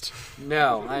Christ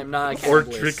No, I am not a or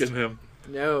cannibalist. drinking him.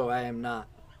 No, I am not.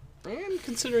 And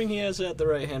considering he has at the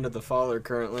right hand of the Father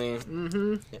currently,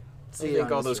 Mm-hmm. I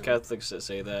think all those Catholics that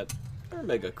say that are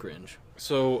mega cringe.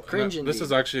 So Cringe this is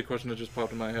indeed. actually a question that just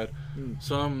popped in my head.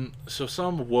 Some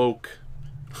woke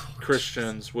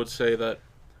Christians would say that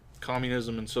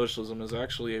communism and socialism is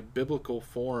actually a biblical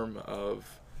form of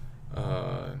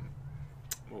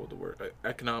what was the word?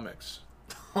 Economics.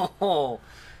 Oh,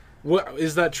 What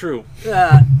is that true?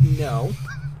 no.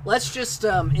 let's just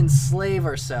enslave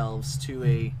ourselves to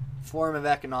a form of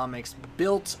economics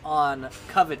built on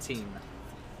coveting,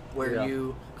 where Yeah.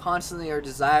 you constantly are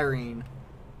desiring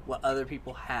what other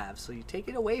people have, so you take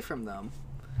it away from them,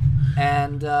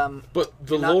 and But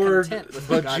the You're not Lord, content with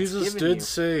but what God's Jesus given did you.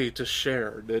 say to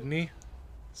share, didn't he?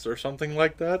 Is there something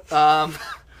like that?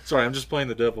 Sorry, I'm just playing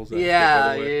the devil's advocate, by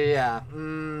yeah, the yeah, way. yeah. No,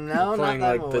 Playing not that I'm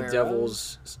like the aware of.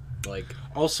 devil's like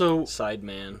Also, side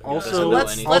man. who also, doesn't know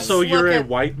let's- anything. let's also, you're look a at-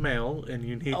 white male, and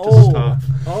you need to Oh. stop.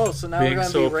 Oh, so now being we're gonna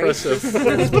so be oppressive.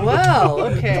 racist as well.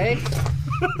 Okay.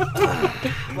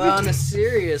 Well, on a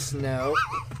serious note,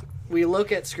 we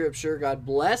look at Scripture. God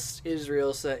blessed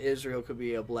Israel so that Israel could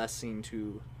be a blessing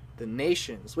to the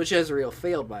nations, which Israel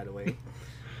failed, by the way.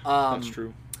 That's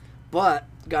true. But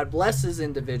God blesses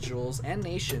individuals and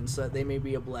nations so that they may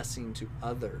be a blessing to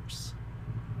others.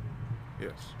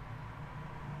 Yes.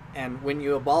 And when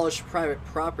you abolish private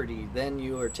property, then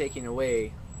you are taking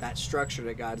away that structure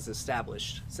that God has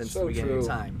established since So the beginning of true.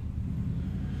 time.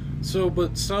 So,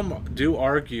 but some do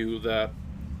argue that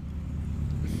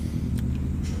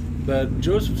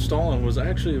Joseph Stalin was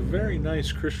actually a very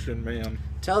nice Christian man.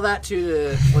 Tell that to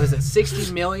the, what is it,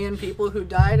 60 million people who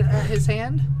died at his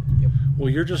hand? Well,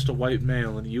 you're just a white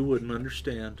male, and you wouldn't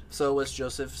understand. So was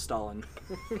Joseph Stalin.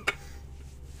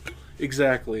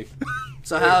 Exactly.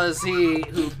 So how is he,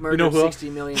 who murdered who 60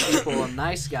 million people, a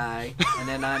nice guy, and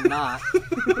then I'm not?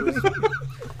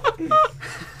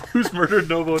 Who's murdered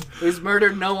no one? Who's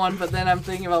murdered no one, but then I'm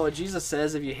thinking about what Jesus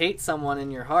says, if you hate someone in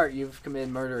your heart, you've committed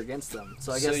murder against them.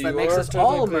 So I So guess you that makes are us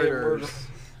all technically a murderers. murderer.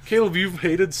 Caleb, you've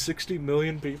hated 60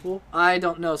 million people? I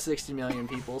don't know 60 million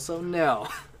people, so no.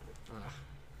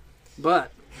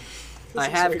 But I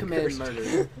is have so committed cursed.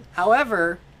 murder.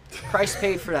 However, Christ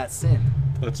paid for that sin.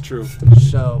 That's true.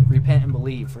 So repent and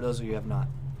believe, for those of you who have not.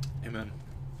 Amen.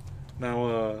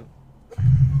 Now,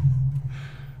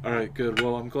 alright, good.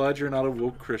 Well, I'm glad you're not a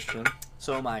woke Christian.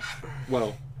 So am I.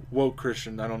 Well, woke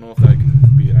Christian, I don't know if that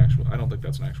can be an actual... I don't think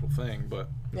that's an actual thing, but...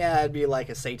 Yeah, I'd be like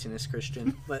a Satanist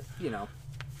Christian, but, you know.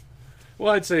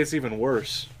 Well, I'd say it's even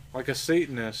worse. Like, a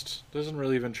Satanist doesn't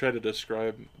really even try to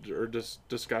describe or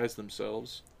disguise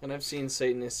themselves. And I've seen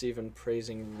Satanists even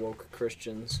praising woke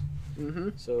Christians. Mm-hmm.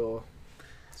 So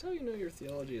that's how you know your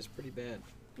theology is pretty bad.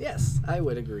 Yes, I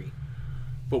would agree.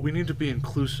 But we need to be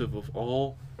inclusive of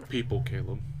all people,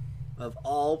 Caleb. Of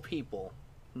all people,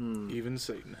 Even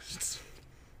Satanists.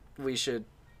 we should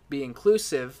be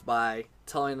inclusive by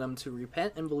telling them to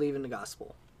repent and believe in the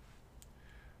gospel.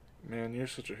 Man, you're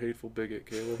such a hateful bigot,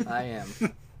 Caleb. I am.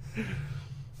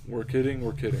 We're kidding,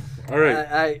 we're kidding. Alright.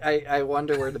 I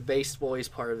wonder where the Based Boys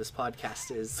part of this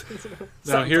podcast is.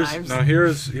 Now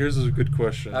Sometimes. here's a good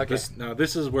question. Okay.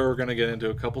 This is where we're gonna get into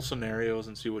a couple scenarios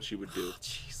and see what you would do.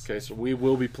 Jeez. Okay, so we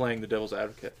will be playing the devil's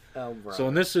advocate. Oh, bro. So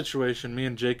in this situation, me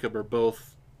and Jacob are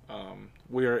both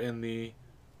we are in the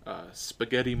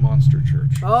Spaghetti Monster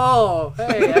Church. Oh,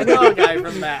 hey, I know a guy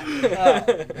from that.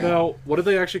 Oh. Now, what do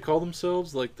they actually call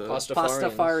themselves? Like the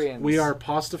Pastafarians. We are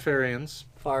Pastafarians.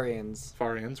 Farians.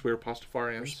 Farians. We are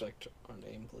Pastafarians. Respect our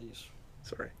name, please.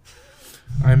 Sorry,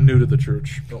 I'm new to the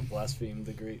church. Don't blaspheme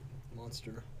the great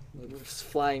monster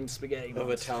Flying spaghetti. of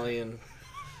Italian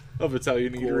Of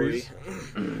Italian glory.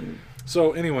 eateries.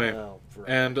 So anyway, Oh, bro.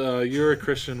 and you're a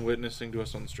Christian witnessing to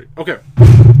us on the street. Okay.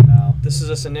 No. This is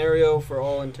a scenario for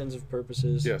all intents and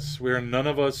purposes. Yes, none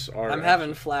of us are. I'm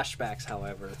having flashbacks,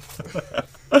 however.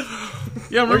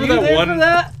 Yeah, Were remember you that there one? for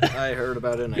that? I heard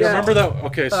about it. And Yeah, I remember saw that?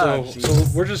 Okay, Oh, so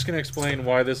Jesus. we're just gonna explain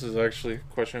why this is actually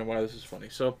questioning why this is funny.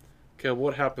 So, Caleb,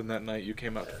 what happened that night you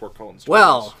came out to Fort Collins?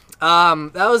 Well,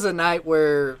 that was a night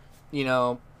where, you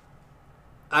know,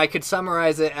 I could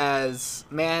summarize it as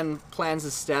man plans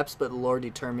his steps, but the Lord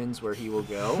determines where he will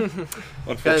go.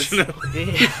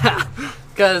 unfortunately.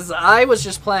 Because I was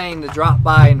just planning to drop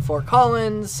by in Fort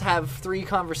Collins, have 3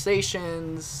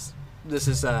 conversations. This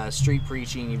is street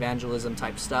preaching, evangelism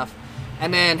type stuff.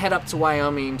 And then head up to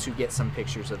Wyoming to get some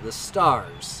pictures of the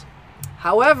stars.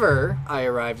 However, I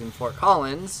arrived in Fort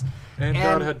Collins. And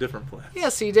God And- had different plans.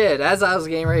 Yes, he did. As I was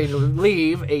getting ready to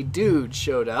leave, a dude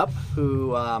showed up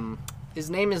who, his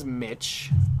name is Mitch.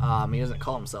 He doesn't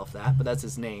call himself that, but that's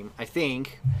his name, I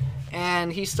think.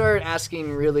 And he started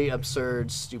asking really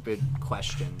absurd, stupid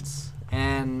questions.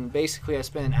 And basically, I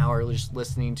spent an hour just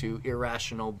listening to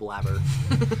irrational blabber.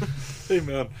 Hey,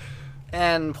 man.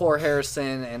 And poor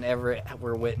Harrison and Everett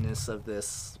were witness of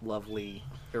this lovely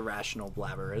irrational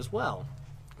blabber as well.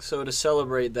 So to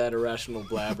celebrate that irrational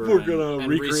blabber, We're gonna and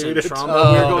recreate recent it. trauma,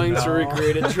 Oh, we're going no. to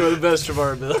recreate it to the best of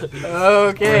our ability.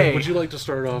 Okay. Would you like to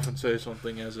start off and say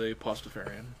something as a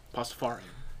Pastafarian? Pastafarian.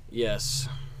 Yes.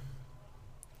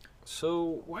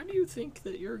 So, why do you think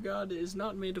that your god is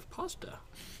not made of pasta?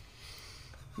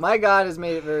 My God has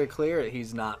made it very clear that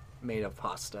he's not made of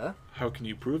pasta. How can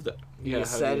you prove that? He Yeah,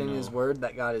 has how said do you in his know? word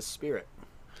that God is spirit.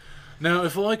 Now,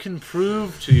 if I can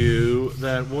prove to you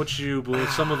that what you believe,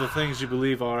 some of the things you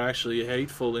believe are actually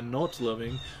hateful and not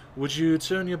loving, would you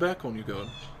turn your back on your God?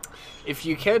 If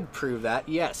you could prove that,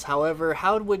 yes. However,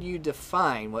 how would you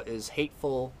define what is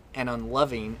hateful and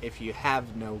unloving if you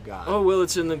have no God? Oh, well,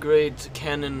 it's in the great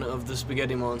canon of the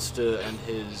spaghetti monster and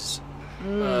his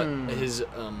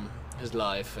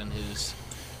life and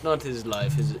not his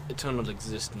life, his eternal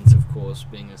existence, of course,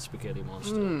 being a spaghetti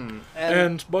monster.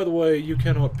 And by the way, you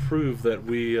cannot prove that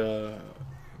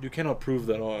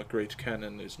our great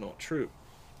canon is not true.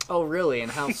 Oh, really?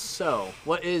 And how so?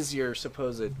 What is your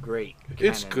supposed great canon?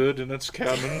 It's good and it's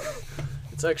canon.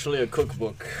 It's actually a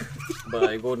cookbook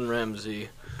by Gordon Ramsay.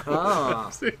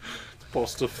 Ah.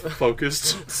 Pasta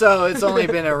focused. So it's only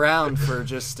been around for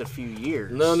just a few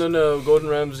years. No. Gordon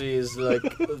Ramsay is like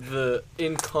the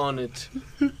incarnate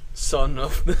son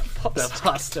of the The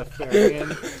pasta.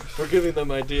 Pastafarian. We're giving them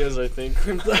ideas, I think.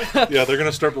 Yeah, they're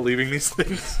gonna start believing these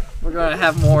things. We're going to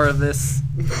have more of this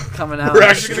coming out. We're on the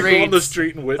actually gonna go on the streets.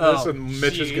 street and witness, Oh, and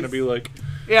Mitch is jeez. gonna be like,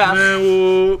 Yeah. "Man,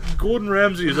 well, Gordon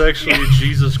Ramsay is actually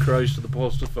Jesus Christ of the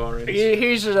Pastafarians."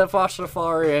 He's the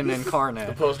Pastafarian The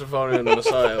incarnate. Pastafarian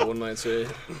Messiah, one might say.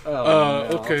 Oh,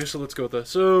 no. Okay, so let's go with that.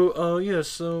 So,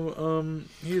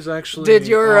 he's actually. Did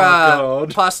your God.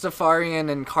 Pastafarian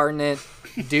incarnate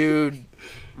dude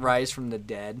rise from the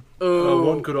dead?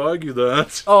 One could argue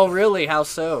that. Oh, really? How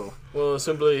so? Well,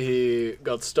 simply he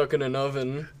got stuck in an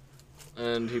oven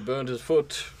and he burned his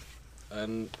foot.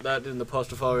 And that in the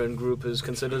Pastafarian group is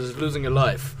considered as losing a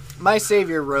life. My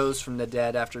Savior rose from the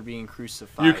dead after being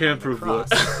crucified. You can't on the prove cross.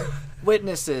 that.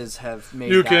 Witnesses have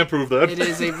made You that. can't prove that. It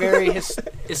is a very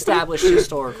established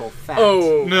historical fact.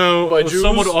 Oh, No, by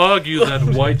some would Jews? argue that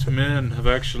white men have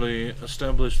actually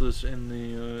established this in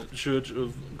the Church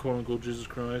of quote-unquote Jesus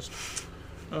Christ.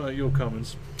 Your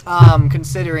comments.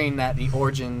 Considering that the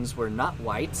origins were not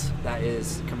white, that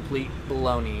is complete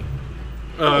baloney.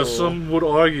 Some would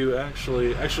argue,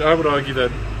 actually, I would argue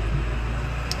that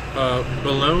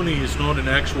baloney is not an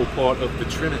actual part of the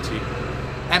Trinity.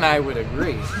 And I would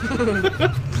agree.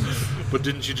 But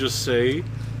didn't you just say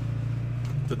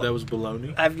that was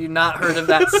baloney? Have you not heard of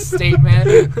that statement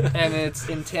and its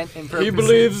intent and purpose? he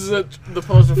believes that the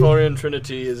Pastafarian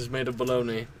Trinity is made of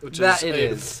baloney, which That is it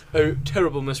is. a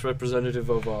terrible misrepresentative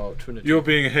of our Trinity. You're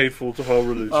being hateful to our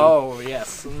religion. Oh,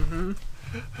 yes. Mm-hmm.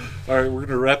 Alright, we're going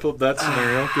to wrap up that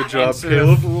scenario. Good job, Answer a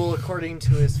Caleb. fool according to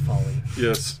his folly.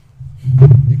 Yes.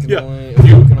 You can Yeah, only, you,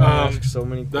 you can only um, ask so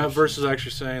many That questions. verse is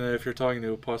actually saying that if you're talking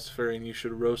to a Pastafarian, you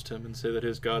should roast him and say that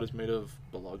his god is made of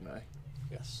bologna.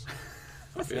 Yes.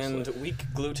 Obviously. And weak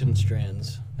gluten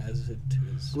strands, as it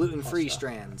is. Gluten-free pasta.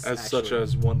 strands. As such actually.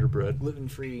 as Wonder Bread.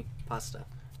 Gluten-free pasta.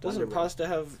 Doesn't Wonder pasta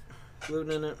have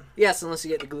gluten in it? Yes, unless you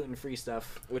get the gluten-free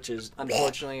stuff. Which is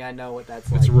Unfortunately, I know what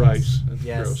that's like. It's rice. It's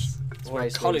Yes. gross. It's or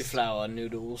rice cauliflower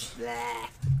noodles. Blah.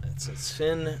 It's a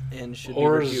sin and should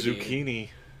Or be repudiated. zucchini.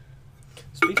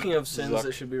 Speaking of sins Zuck.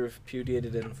 that should be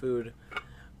repudiated in food,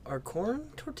 are corn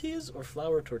tortillas or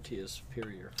flour tortillas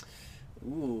superior?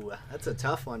 Ooh, that's a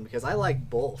tough one because I like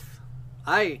both.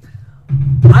 I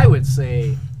would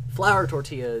say flour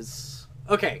tortillas.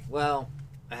 Okay, well,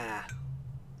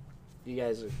 you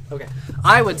guys are okay.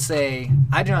 I would say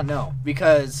I do not know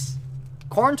because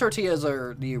corn tortillas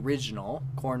are the original.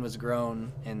 Corn was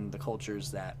grown in the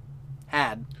cultures that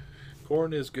had,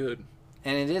 Corn is good.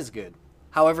 and it is good.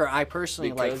 However, I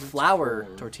personally like Because it's flour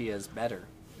corn. tortillas better.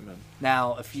 Amen.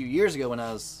 Now, a few years ago when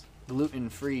I was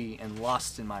gluten-free and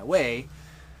lost in my way,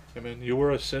 Amen. You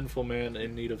were a sinful man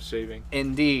in need of saving.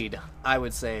 indeed, I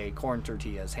would say corn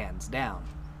tortillas hands down.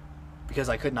 Because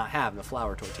I could not have the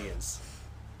flour tortillas.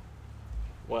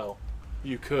 Well,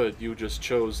 you could. You just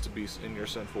chose to be in your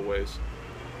sinful ways.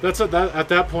 At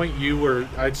that point,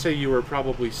 I'd say you were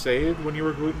probably saved when you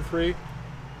were gluten-free,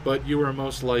 but you were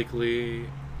most likely,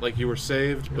 you were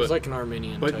saved, It was but like an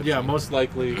Armenian type yeah, thing. most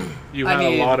likely you I had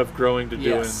mean, a lot of growing to do.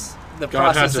 Yes. The God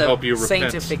had process to of help you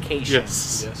repent. sanctification.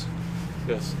 Yes. Yes.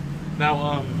 Yes.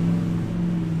 Now,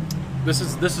 this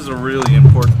is a really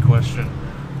important question.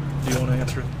 Do you want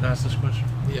to ask this question?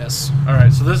 Yes. All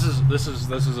right. So this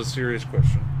is a serious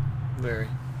question. Very.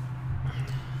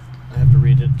 I have to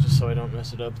read it just so I don't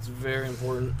mess it up. It's very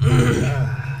important.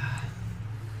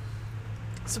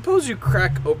 Suppose you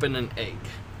crack open an egg,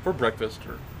 For breakfast,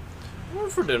 or or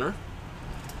for dinner,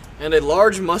 and a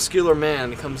large muscular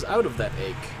man comes out of that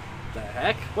egg. The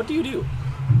heck? What do you do?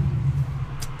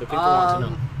 The people want to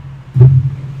know.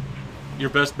 your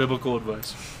best biblical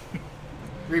advice.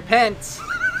 repent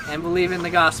and believe in the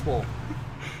gospel.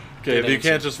 Okay, Good you answer.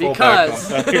 can't just fall back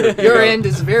Because on that. Here we your go. end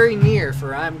is very near,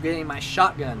 for I'm getting my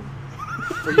shotgun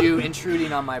for you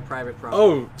intruding on my private property.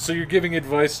 Oh, so you're giving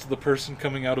advice to the person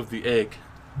coming out of the egg.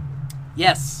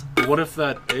 Yes. What if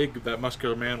that egg, that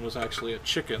muscular man, was actually a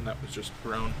chicken that was just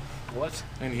grown? What?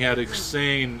 And he had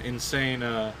insane,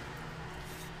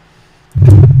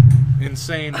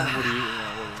 what do you...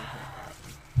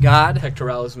 God,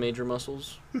 Pectoralis major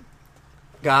muscles.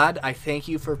 God, I thank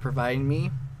you for providing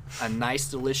me a nice,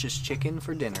 delicious chicken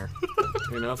for dinner.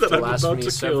 Enough That to I'm last about me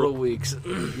to several kill. weeks.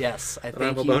 Yes, I And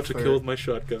thank I'm you about for... to kill with my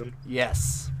shotgun.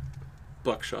 Yes,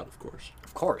 Buckshot, of course.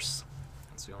 of course.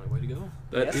 That's the only way to go.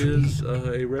 That Yes, is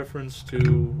a reference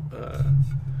to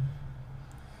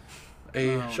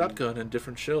a shotgun and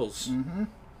different shells. Mm-hmm.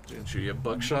 You have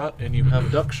buckshot and you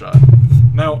have duck shot.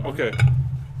 Now, okay,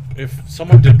 if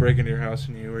someone did break into your house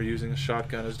and you were using a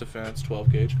shotgun as defense,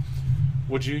 12 gauge,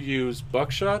 would you use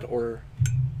buckshot or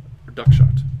duck shot?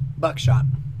 Buckshot.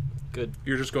 Good.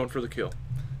 You're just going for the kill.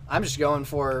 I'm just going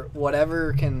for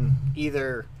whatever can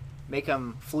either make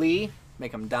them flee,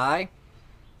 make them die,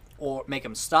 or make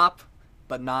them stop,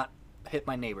 but not hit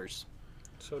my neighbors.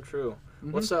 So true.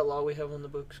 Mhm. What's that law we have on the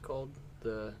books called?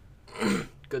 The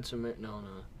Good Samaritan? No.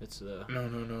 It's the...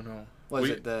 No. Was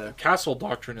it the... Castle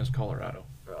Doctrine is Colorado,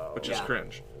 Oh, which is Yeah.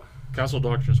 cringe. Castle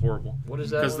Doctrine is horrible. What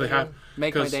is that? Because one they have... again?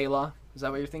 Make my 'cause- day law? Is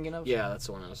that what you're thinking of? Yeah, that's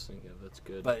the one I was thinking of. That's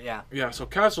good. But yeah. Yeah, so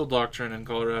Castle Doctrine in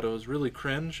Colorado is really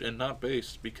cringe and not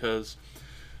based because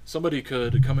somebody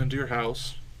could come into your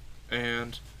house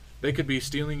and they could be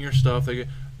stealing your stuff.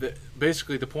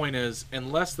 Basically, the point is,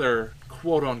 unless they're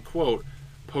quote unquote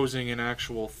posing an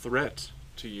actual threat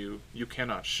to you, you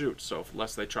cannot shoot. So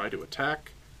unless they try to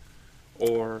attack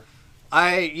or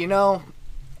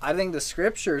I think the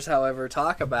scriptures, however,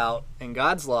 talk about in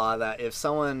God's law that if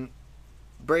someone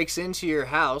breaks into your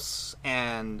house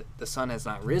and the sun has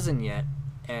not risen yet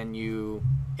and you,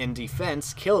 in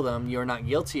defense, kill them, you're not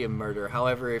guilty of murder.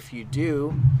 However, if you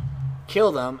do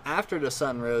kill them after the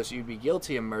sun rose, you'd be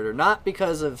guilty of murder. Not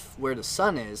because of where the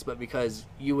sun is, but because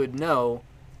you would know,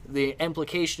 the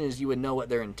implication is you would know what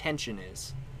their intention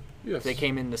is. yes. They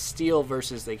came in to steal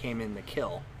versus they came in to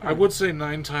kill. I would say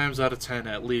 9 times out of 10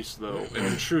 at least, though, an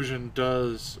intruder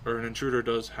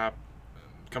does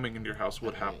coming into your house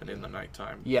would happen in the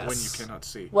nighttime Yes. when you cannot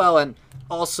see. Well, and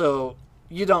also,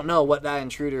 you don't know what that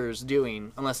intruder is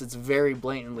doing unless it's very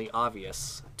blatantly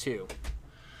obvious, too.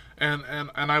 And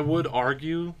I would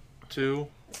argue too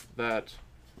that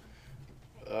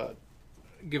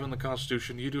given the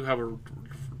Constitution, you do have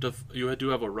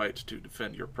a right to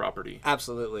defend your property.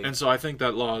 Absolutely. And so I think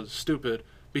that law is stupid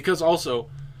because also,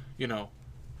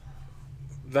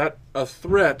 that the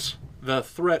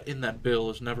threat in that bill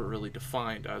is never really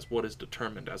defined as what is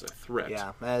determined as a threat.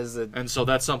 yeah, as a... And so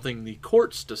that's something the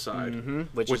courts decide, Mhm,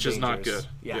 which which is is not dangerous. good.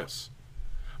 Yeah. Yes.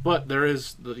 But there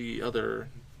is the other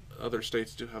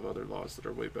states do have other laws that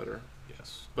are way better.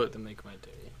 yes. But To make my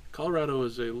day. Colorado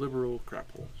is a liberal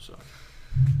crap hole, so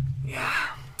Yeah,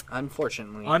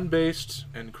 unfortunately. unbased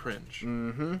and cringe.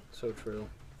 Mm-hmm. So true.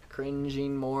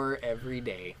 Cringing more every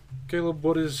day. Caleb,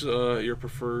 what is your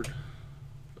preferred?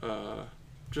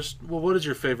 What is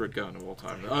your favorite gun of all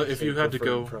time? If you had to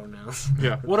go, Pronouns.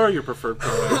 yeah. What are your preferred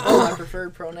pronouns? Oh, my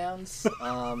preferred pronouns?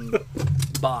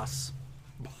 Boss.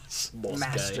 Boss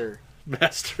Master.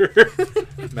 Master,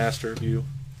 master of you.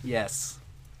 Yes.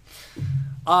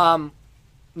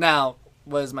 Now,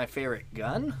 was my favorite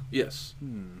gun? Yes.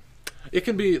 It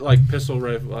can be like pistol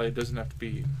rifle. It doesn't have to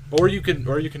be. Or you can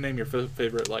name your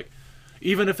favorite, like,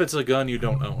 even if it's a gun you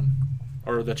don't own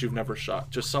or that you've never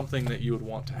shot, just something that you would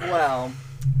want to have. Well,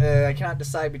 I cannot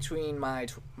decide between my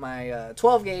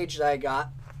 12 gauge that I got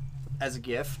as a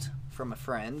gift from a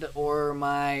friend or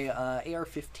my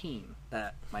AR-15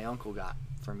 that my uncle got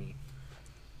for me.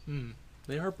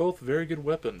 They are both very good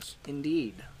weapons.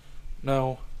 Indeed.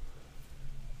 Now,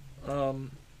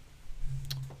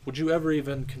 would you ever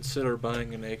even consider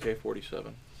buying an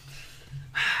AK-47?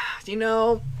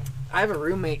 I have a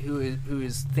roommate who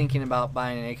is thinking about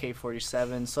buying an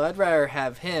AK-47, so I'd rather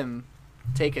have him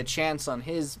take a chance on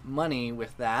his money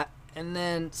with that and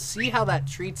then see how that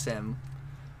treats him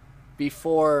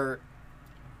before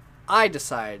I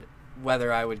decide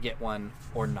whether I would get one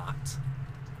or not.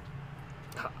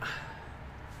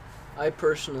 I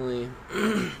personally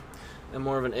am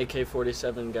more of an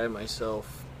AK-47 guy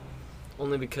myself,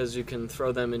 only because you can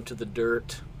throw them into the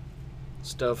dirt,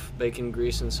 stuff bacon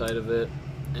grease inside of it,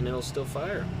 and it'll still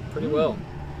fire pretty well.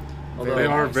 Although, They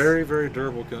are nice. very, very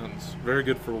durable guns. Very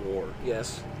good for war.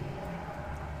 Yes.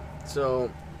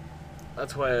 So,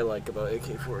 that's why I like about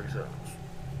AK-47s.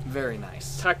 Very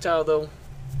nice. Tactile, though,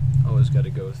 Always got to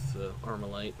go with the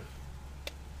Armalite.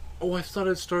 Oh, I thought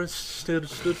it stood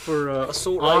for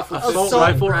Assault rifle. assault Assault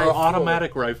rifle or rifle.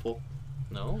 automatic rifle.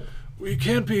 No. We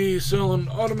can't be selling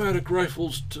automatic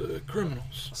rifles to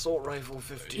criminals. Assault rifle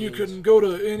 15. You can go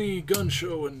to any gun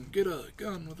show and get a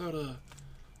gun without a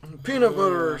Peanut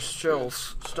butter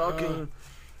shells. Stocking.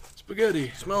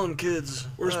 spaghetti. Smelling kids.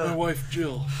 Where's my wife,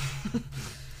 Jill?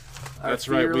 Our That's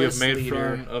right. We have fearless made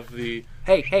leader. fun of the.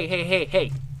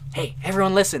 Hey,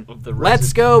 everyone listen. Of the Let's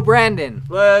resin- go, Brandon.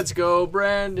 Let's go,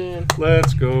 Brandon.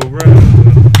 Let's go,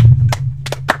 Brandon.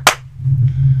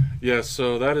 Yes,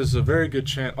 so that is a very good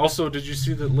chant. Also, did you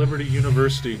see that Liberty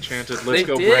University chanted "Let's They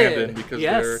go, did, Brandon" because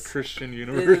yes. they're a Christian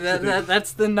university?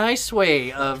 That's the nice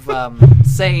way of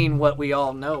saying what we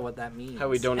all know what that means. How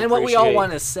we don't and what we all appreciate-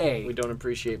 want to say. We don't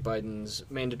appreciate Biden's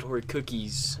mandatory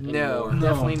cookies No, anymore.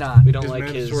 definitely not. We don't His like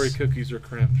mandatory his cookies are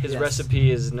cringe. his Yes.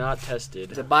 recipe is not tested.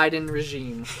 The Biden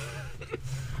regime.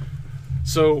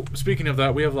 So, speaking of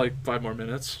that, we have like 5 more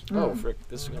minutes. Oh, frick!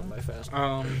 This is going by fast.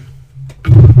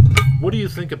 What do you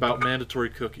think about mandatory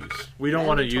cookies? We don't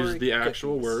want to use Mandatory the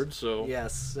actual cookies. word, so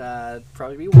Yes,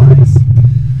 probably be wise.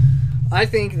 I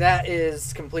think that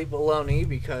is complete baloney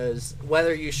because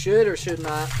whether you should or should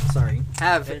not,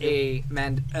 have a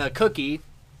cookie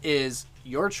is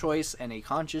your choice and a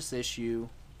conscious issue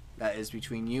that is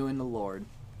between you and the Lord.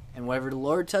 And whatever the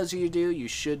Lord tells you to do, you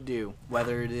should do,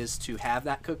 whether it is to have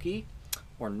that cookie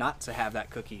or not to have that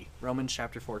cookie. Romans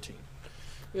chapter 14.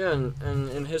 Yeah, and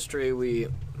in history, we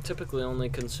typically only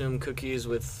consume cookies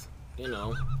with,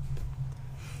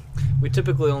 we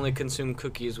typically only consume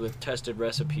cookies with tested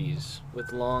recipes,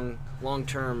 with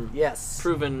long-term Yes.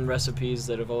 proven recipes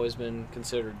that have always been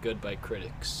considered good by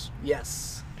critics.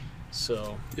 Yes.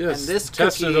 So, yes, And this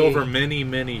tested cookie- over many,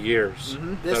 many years.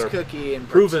 This that are cookie in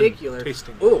proven particular.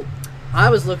 tasting. Ooh, I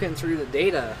was looking through the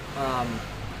data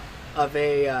of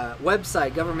a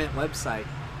website, government website.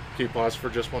 Can you pause for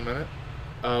just 1 minute?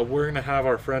 We're going to have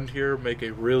our friend here make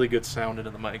a really good sound into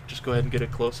the mic. Just go ahead and get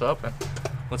it close up and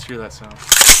let's hear that sound.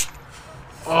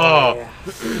 Oh! Yeah.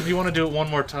 Do you want to do it one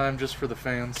more time just for the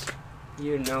fans?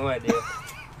 You know I do.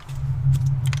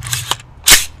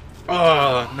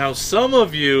 Now some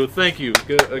of you, thank you.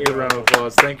 A good round of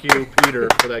applause. Thank you, Peter,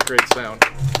 for that great sound.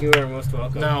 You are most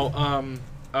welcome.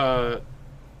 Now,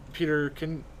 Peter,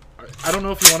 I don't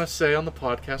know if you want to say on the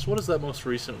podcast, what is that most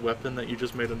recent weapon that you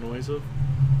just made a noise of?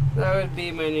 That would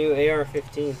be my new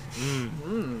AR-15.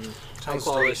 High Sounds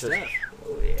quality delicious. stuff.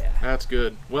 Oh yeah. That's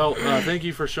good. Well, thank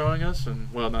you for showing us, and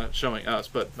well, not showing us,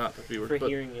 but not the viewers. For But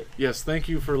hearing it. yes, thank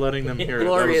you for letting them hear it.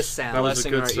 Glorious that sound. That was a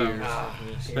Blessing good our sound. ears. Ah,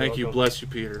 you're Thank you. welcome. Bless you,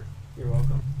 Peter. You're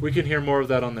welcome. We can hear more of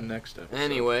that on the next episode.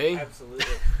 Anyway, Absolutely.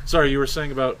 Sorry, you were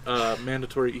saying about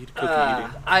mandatory cookie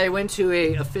eating. I went to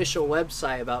a official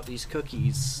website about these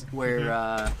cookies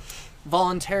where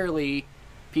voluntarily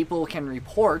people can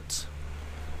report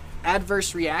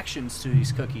adverse reactions to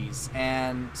these cookies,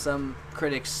 and some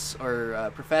critics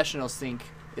or professionals think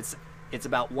it's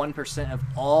about 1% of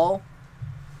all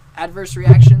adverse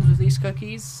reactions with these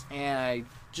cookies. And I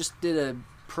just did a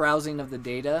browsing of the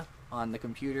data on the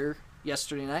computer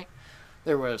yesterday night.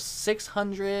 There was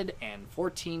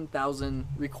 614,000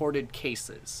 recorded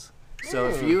cases. So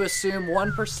if you assume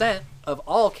 1% of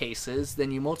all cases,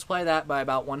 then you multiply that by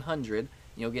about 100,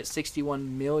 you'll get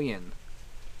 61 million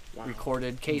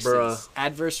recorded cases, Bruh.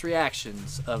 adverse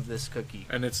reactions of this cookie.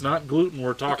 And it's not gluten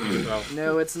we're talking about.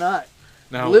 No, it's not.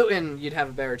 Now, Gluten, you'd have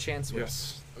a better chance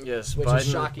with, yes, which Biden is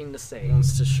shocking to say.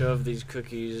 wants to shove these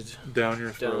cookies down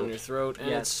your throat. down your throat, and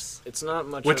Yes. it's not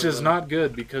much. Which of is a- not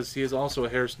good because he is also a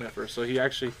hair sniffer, so he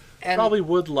actually And- probably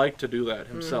would like to do that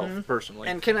himself, personally.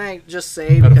 And can I just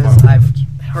say, Pedophile because I've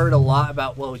reference. heard a lot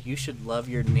about, well, you should love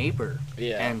your neighbor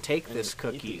Yeah, and take and this eat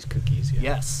cookie. these cookies. Yeah.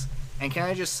 Yes. And can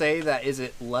I just say that is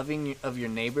it loving of your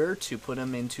neighbor to put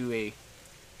him into a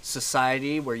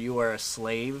society where you are a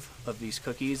slave of these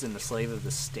cookies and the slave of the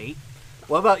state?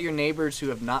 What about your neighbors who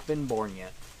have not been born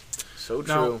yet? So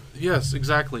Now, true. yes,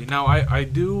 exactly. Now, I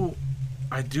do,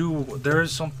 there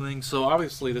is something, so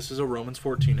obviously this is a Romans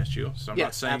 14 issue, so I'm not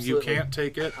Yes, saying absolutely. you can't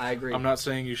take it. I agree. I'm not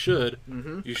saying you should.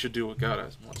 Mm-hmm. You should do what God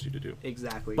wants you to do.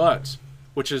 Exactly. But,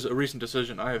 which is a recent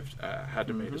decision I have had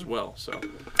to make as well, so.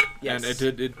 Yes.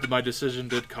 And my decision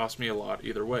did cost me a lot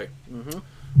either way. Mm-hmm.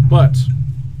 But,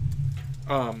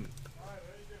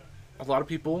 a lot of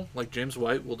people, like James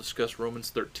White, will discuss Romans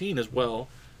 13 as well,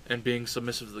 and being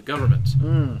submissive to the government.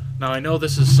 Now, I know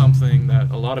this is something that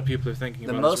a lot of people are thinking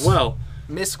The about as most well.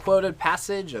 Misquoted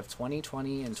passage of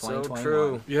 2020 and So 2021.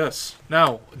 true. Yes.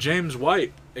 Now, James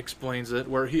White explains it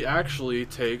where he actually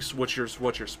takes what you're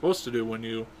supposed to do when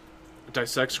you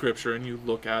dissect Scripture and you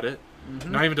look at it.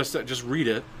 Not even just read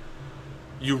it.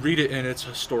 you read it in its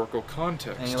historical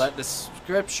context. And you let the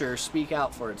scripture speak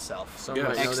out for itself. Some Yes.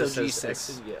 might know this as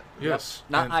Exegesis. yeah. Yes.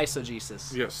 Not and-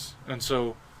 eisegesis. Yes,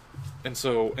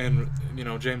 and you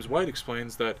know, James White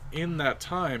explains that in that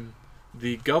time,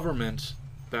 the government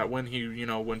that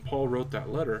when Paul wrote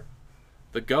that letter,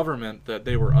 the government that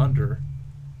they were under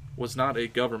was not a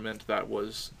government that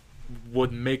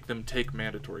would make them take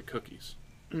mandatory cookies.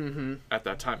 Mm-hmm. At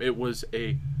that time, it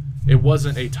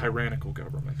wasn't a tyrannical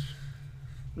government.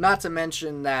 Not to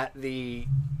mention that the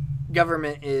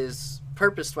government is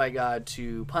purposed by God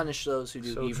to punish those who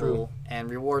do So evil true. and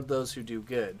reward those who do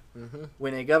good. Mm-hmm.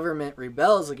 When a government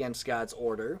rebels against God's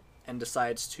order and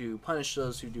decides to punish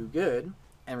those who do good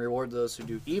and reward those who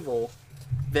do evil,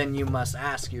 then you must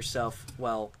ask yourself,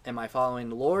 well, am I following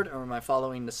the Lord or am I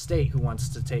following the state who wants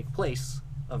to take place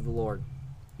of the Lord?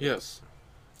 Yes.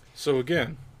 So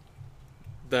again,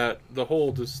 that the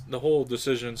whole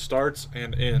decision starts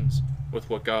and ends with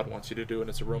what God wants you to do, and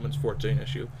it's a Romans 14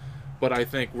 issue. But I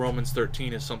think Romans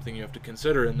 13 is something you have to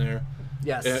consider in there.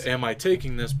 Yes. Am I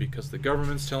taking this because the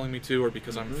government's telling me to, or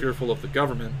because I'm fearful of the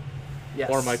government? Yes.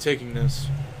 Or am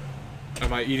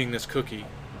I eating this cookie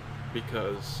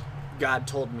because... God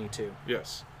told me to.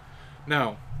 Yes.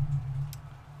 Now,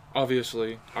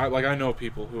 obviously, I know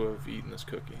people who have eaten this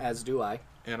cookie, As do I.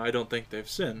 and I don't think they've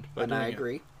sinned by And doing I it.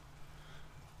 agree.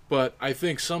 But I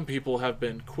think some people have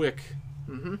been quick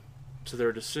Mm-hmm. to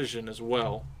their decision as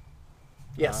well.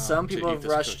 Yes, some to people eat have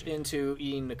this rushed cookie. into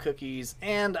eating the cookies,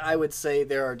 and I would say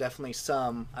there are definitely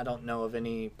some, I don't know of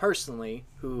any personally,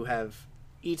 who have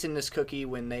eaten this cookie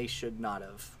when they should not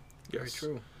have. Very Yes.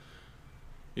 true.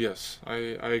 Yes, I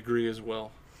agree as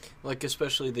well. Like,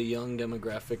 especially the young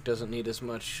demographic doesn't need as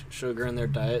much sugar in their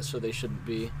diet, so they shouldn't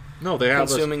be No, they have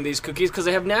consuming these cookies because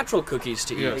they have natural cookies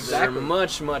to eat. Yes. They're Exactly.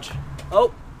 much.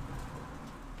 Oh,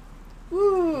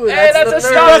 Woo! Hey, that's the a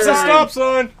third. stop That's a stop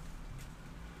sign!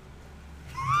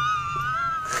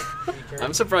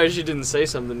 I'm surprised you didn't say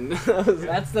something.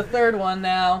 That's the third one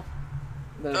now.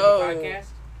 The, Oh. Podcast?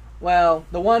 Well,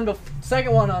 the one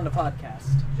second one on the podcast.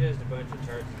 Just a bunch of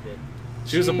tarts and did.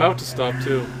 She was about to stop,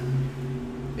 too.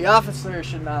 The officer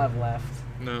should not have left.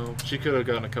 No, she could have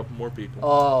gotten a couple more people.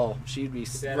 Oh, she'd be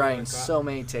Dad writing on the cop. so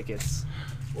many tickets.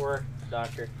 Or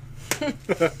doctor.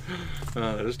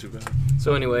 That is too bad.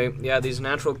 So anyway, yeah, these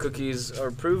natural cookies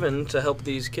are proven to help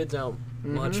these kids out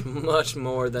much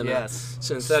more than Yes. a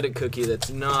synthetic cookie that's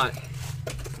not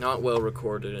well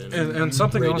recorded And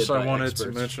something rated else I by wanted to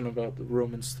experts. mention about the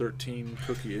Romans 13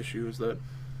 cookie issue is that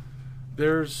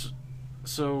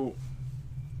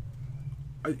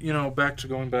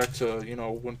going back to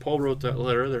when Paul wrote that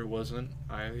letter, there wasn't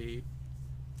a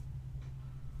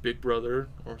big brother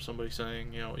or somebody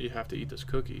saying, you have to eat this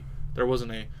cookie. There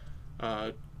wasn't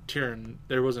a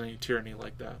tyranny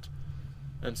like that.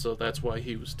 And so that's why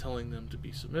he was telling them to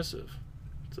be submissive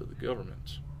to the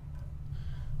government.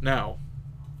 Now,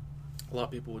 a lot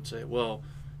of people would say, well,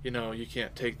 you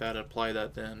can't take that and apply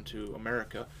that then to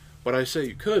America. But I say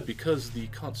you could, because the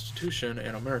Constitution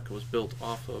in America was built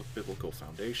off of biblical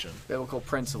foundation, Biblical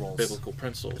principles. biblical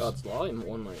principles. God's law,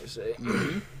 one might say.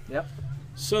 Yep.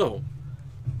 So,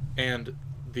 and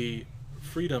the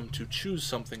freedom to choose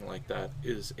something like that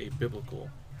is a biblical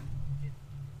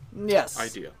Yes.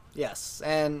 idea. Yes,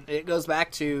 and it goes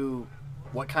back to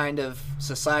what kind of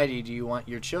society do you want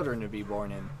your children to be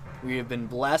born in? We have been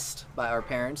blessed by our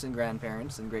parents and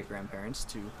grandparents and great-grandparents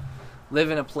to live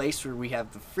in a place where we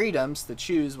have the freedoms to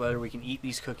choose whether we can eat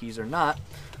these cookies or not,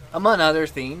 among other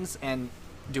things. And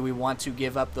do we want to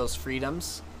give up those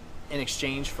freedoms in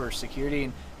exchange for security?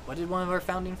 And what did one of our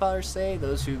founding fathers say?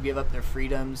 Those who give up their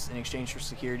freedoms in exchange for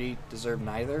security deserve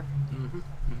neither.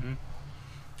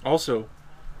 Also,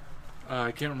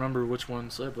 I can't remember which one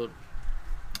said, but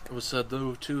it was said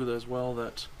though too as well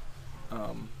that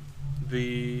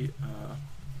the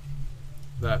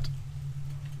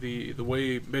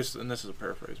way, basically, and this is a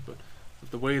paraphrase, but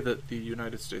the way that the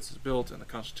United States is built and the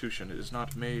Constitution is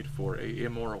not made for a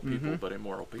immoral people, but a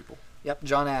moral people. Yep,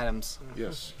 John Adams.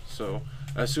 Yes. So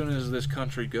as soon as this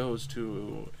country goes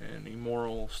to an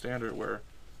immoral standard where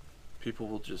people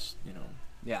will just,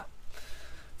 Yeah.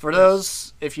 For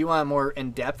those, if you want a more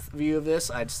in-depth view of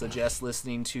this, I'd suggest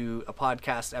listening to a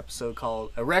podcast episode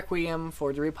called A Requiem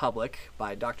for the Republic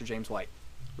by Dr. James White.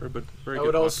 very I good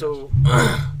would podcast. also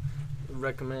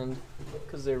recommend,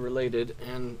 because they're related,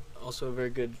 and also a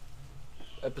very good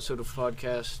episode of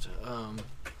podcast,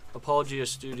 Apologia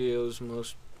Studios,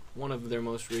 one of their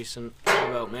most recent,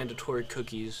 about mandatory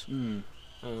cookies.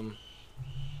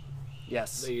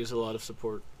 Yes. They use a lot of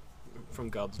support from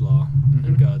God's law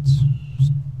and God's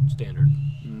standard.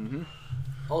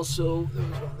 Also, there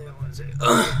was one thing I want to say.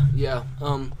 Yeah,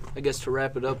 I guess to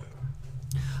wrap it up,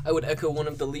 I would echo one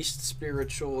of the least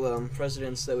spiritual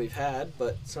presidents that we've had,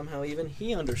 but somehow even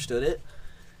he understood it,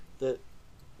 that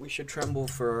we should tremble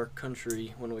for our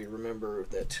country when we remember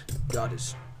that God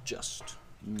is just.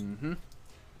 Mm-hmm.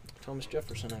 Thomas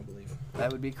Jefferson, I believe.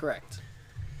 That would be correct.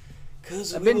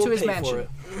 Because I've been to his mansion.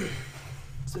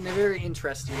 It's in a very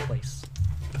interesting place.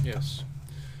 Yes.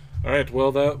 All right.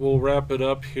 Well, that will wrap it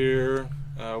up here.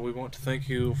 We want to thank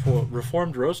you for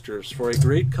Reformed Roasters for a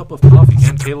great cup of coffee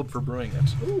and Caleb for brewing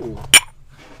it. Ooh.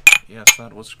 Yes,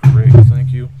 that was great.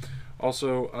 Thank you.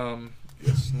 Also,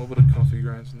 yes, a little bit of coffee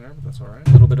grinds in there, but that's all right.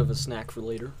 A little bit of a snack for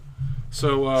later.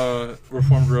 So,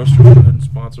 Reformed Roasters, go ahead and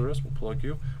sponsor us. We'll plug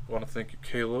you. We want to thank you,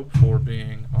 Caleb, for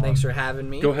being on. Thanks for having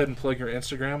me. Go ahead and plug your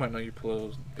Instagram. I know you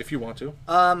close if you want to.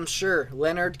 Sure.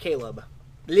 Leonard Caleb.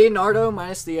 Leonardo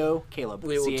minus the O, Caleb.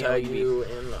 We will C-A-L-E-B. tag you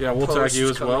in the Yeah, we'll tag post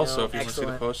you as well. coming So out. if you want to see the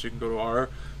Excellent. post, you can go to our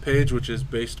page, which is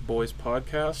Based Boys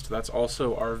Podcast. That's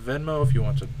also our Venmo if you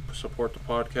want to support the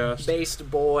podcast.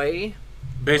 Based boy.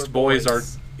 Based or Boys our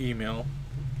boys. email.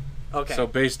 Okay. So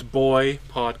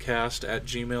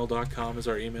basedboypodcast@gmail.com is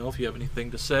our email if you have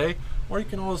anything to say. Or you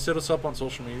can always hit us up on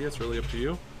social media. It's really up to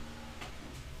you.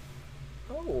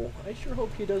 Oh, I sure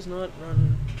hope he does not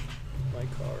run my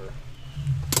car.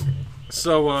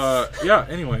 So, yeah,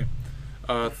 anyway.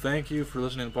 Thank you for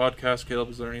listening to the podcast. Caleb,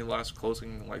 is there any last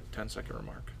closing, 10-second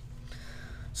remark?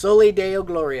 Soli Deo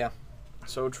Gloria.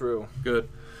 So true. Good.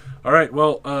 All right.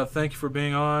 Well, thank you for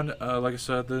being on. Like I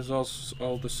said, there's also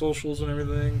all the socials and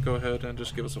everything. Go ahead and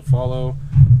just give us a follow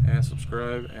and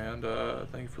subscribe. And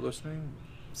thank you for listening.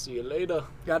 See you later.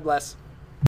 God bless.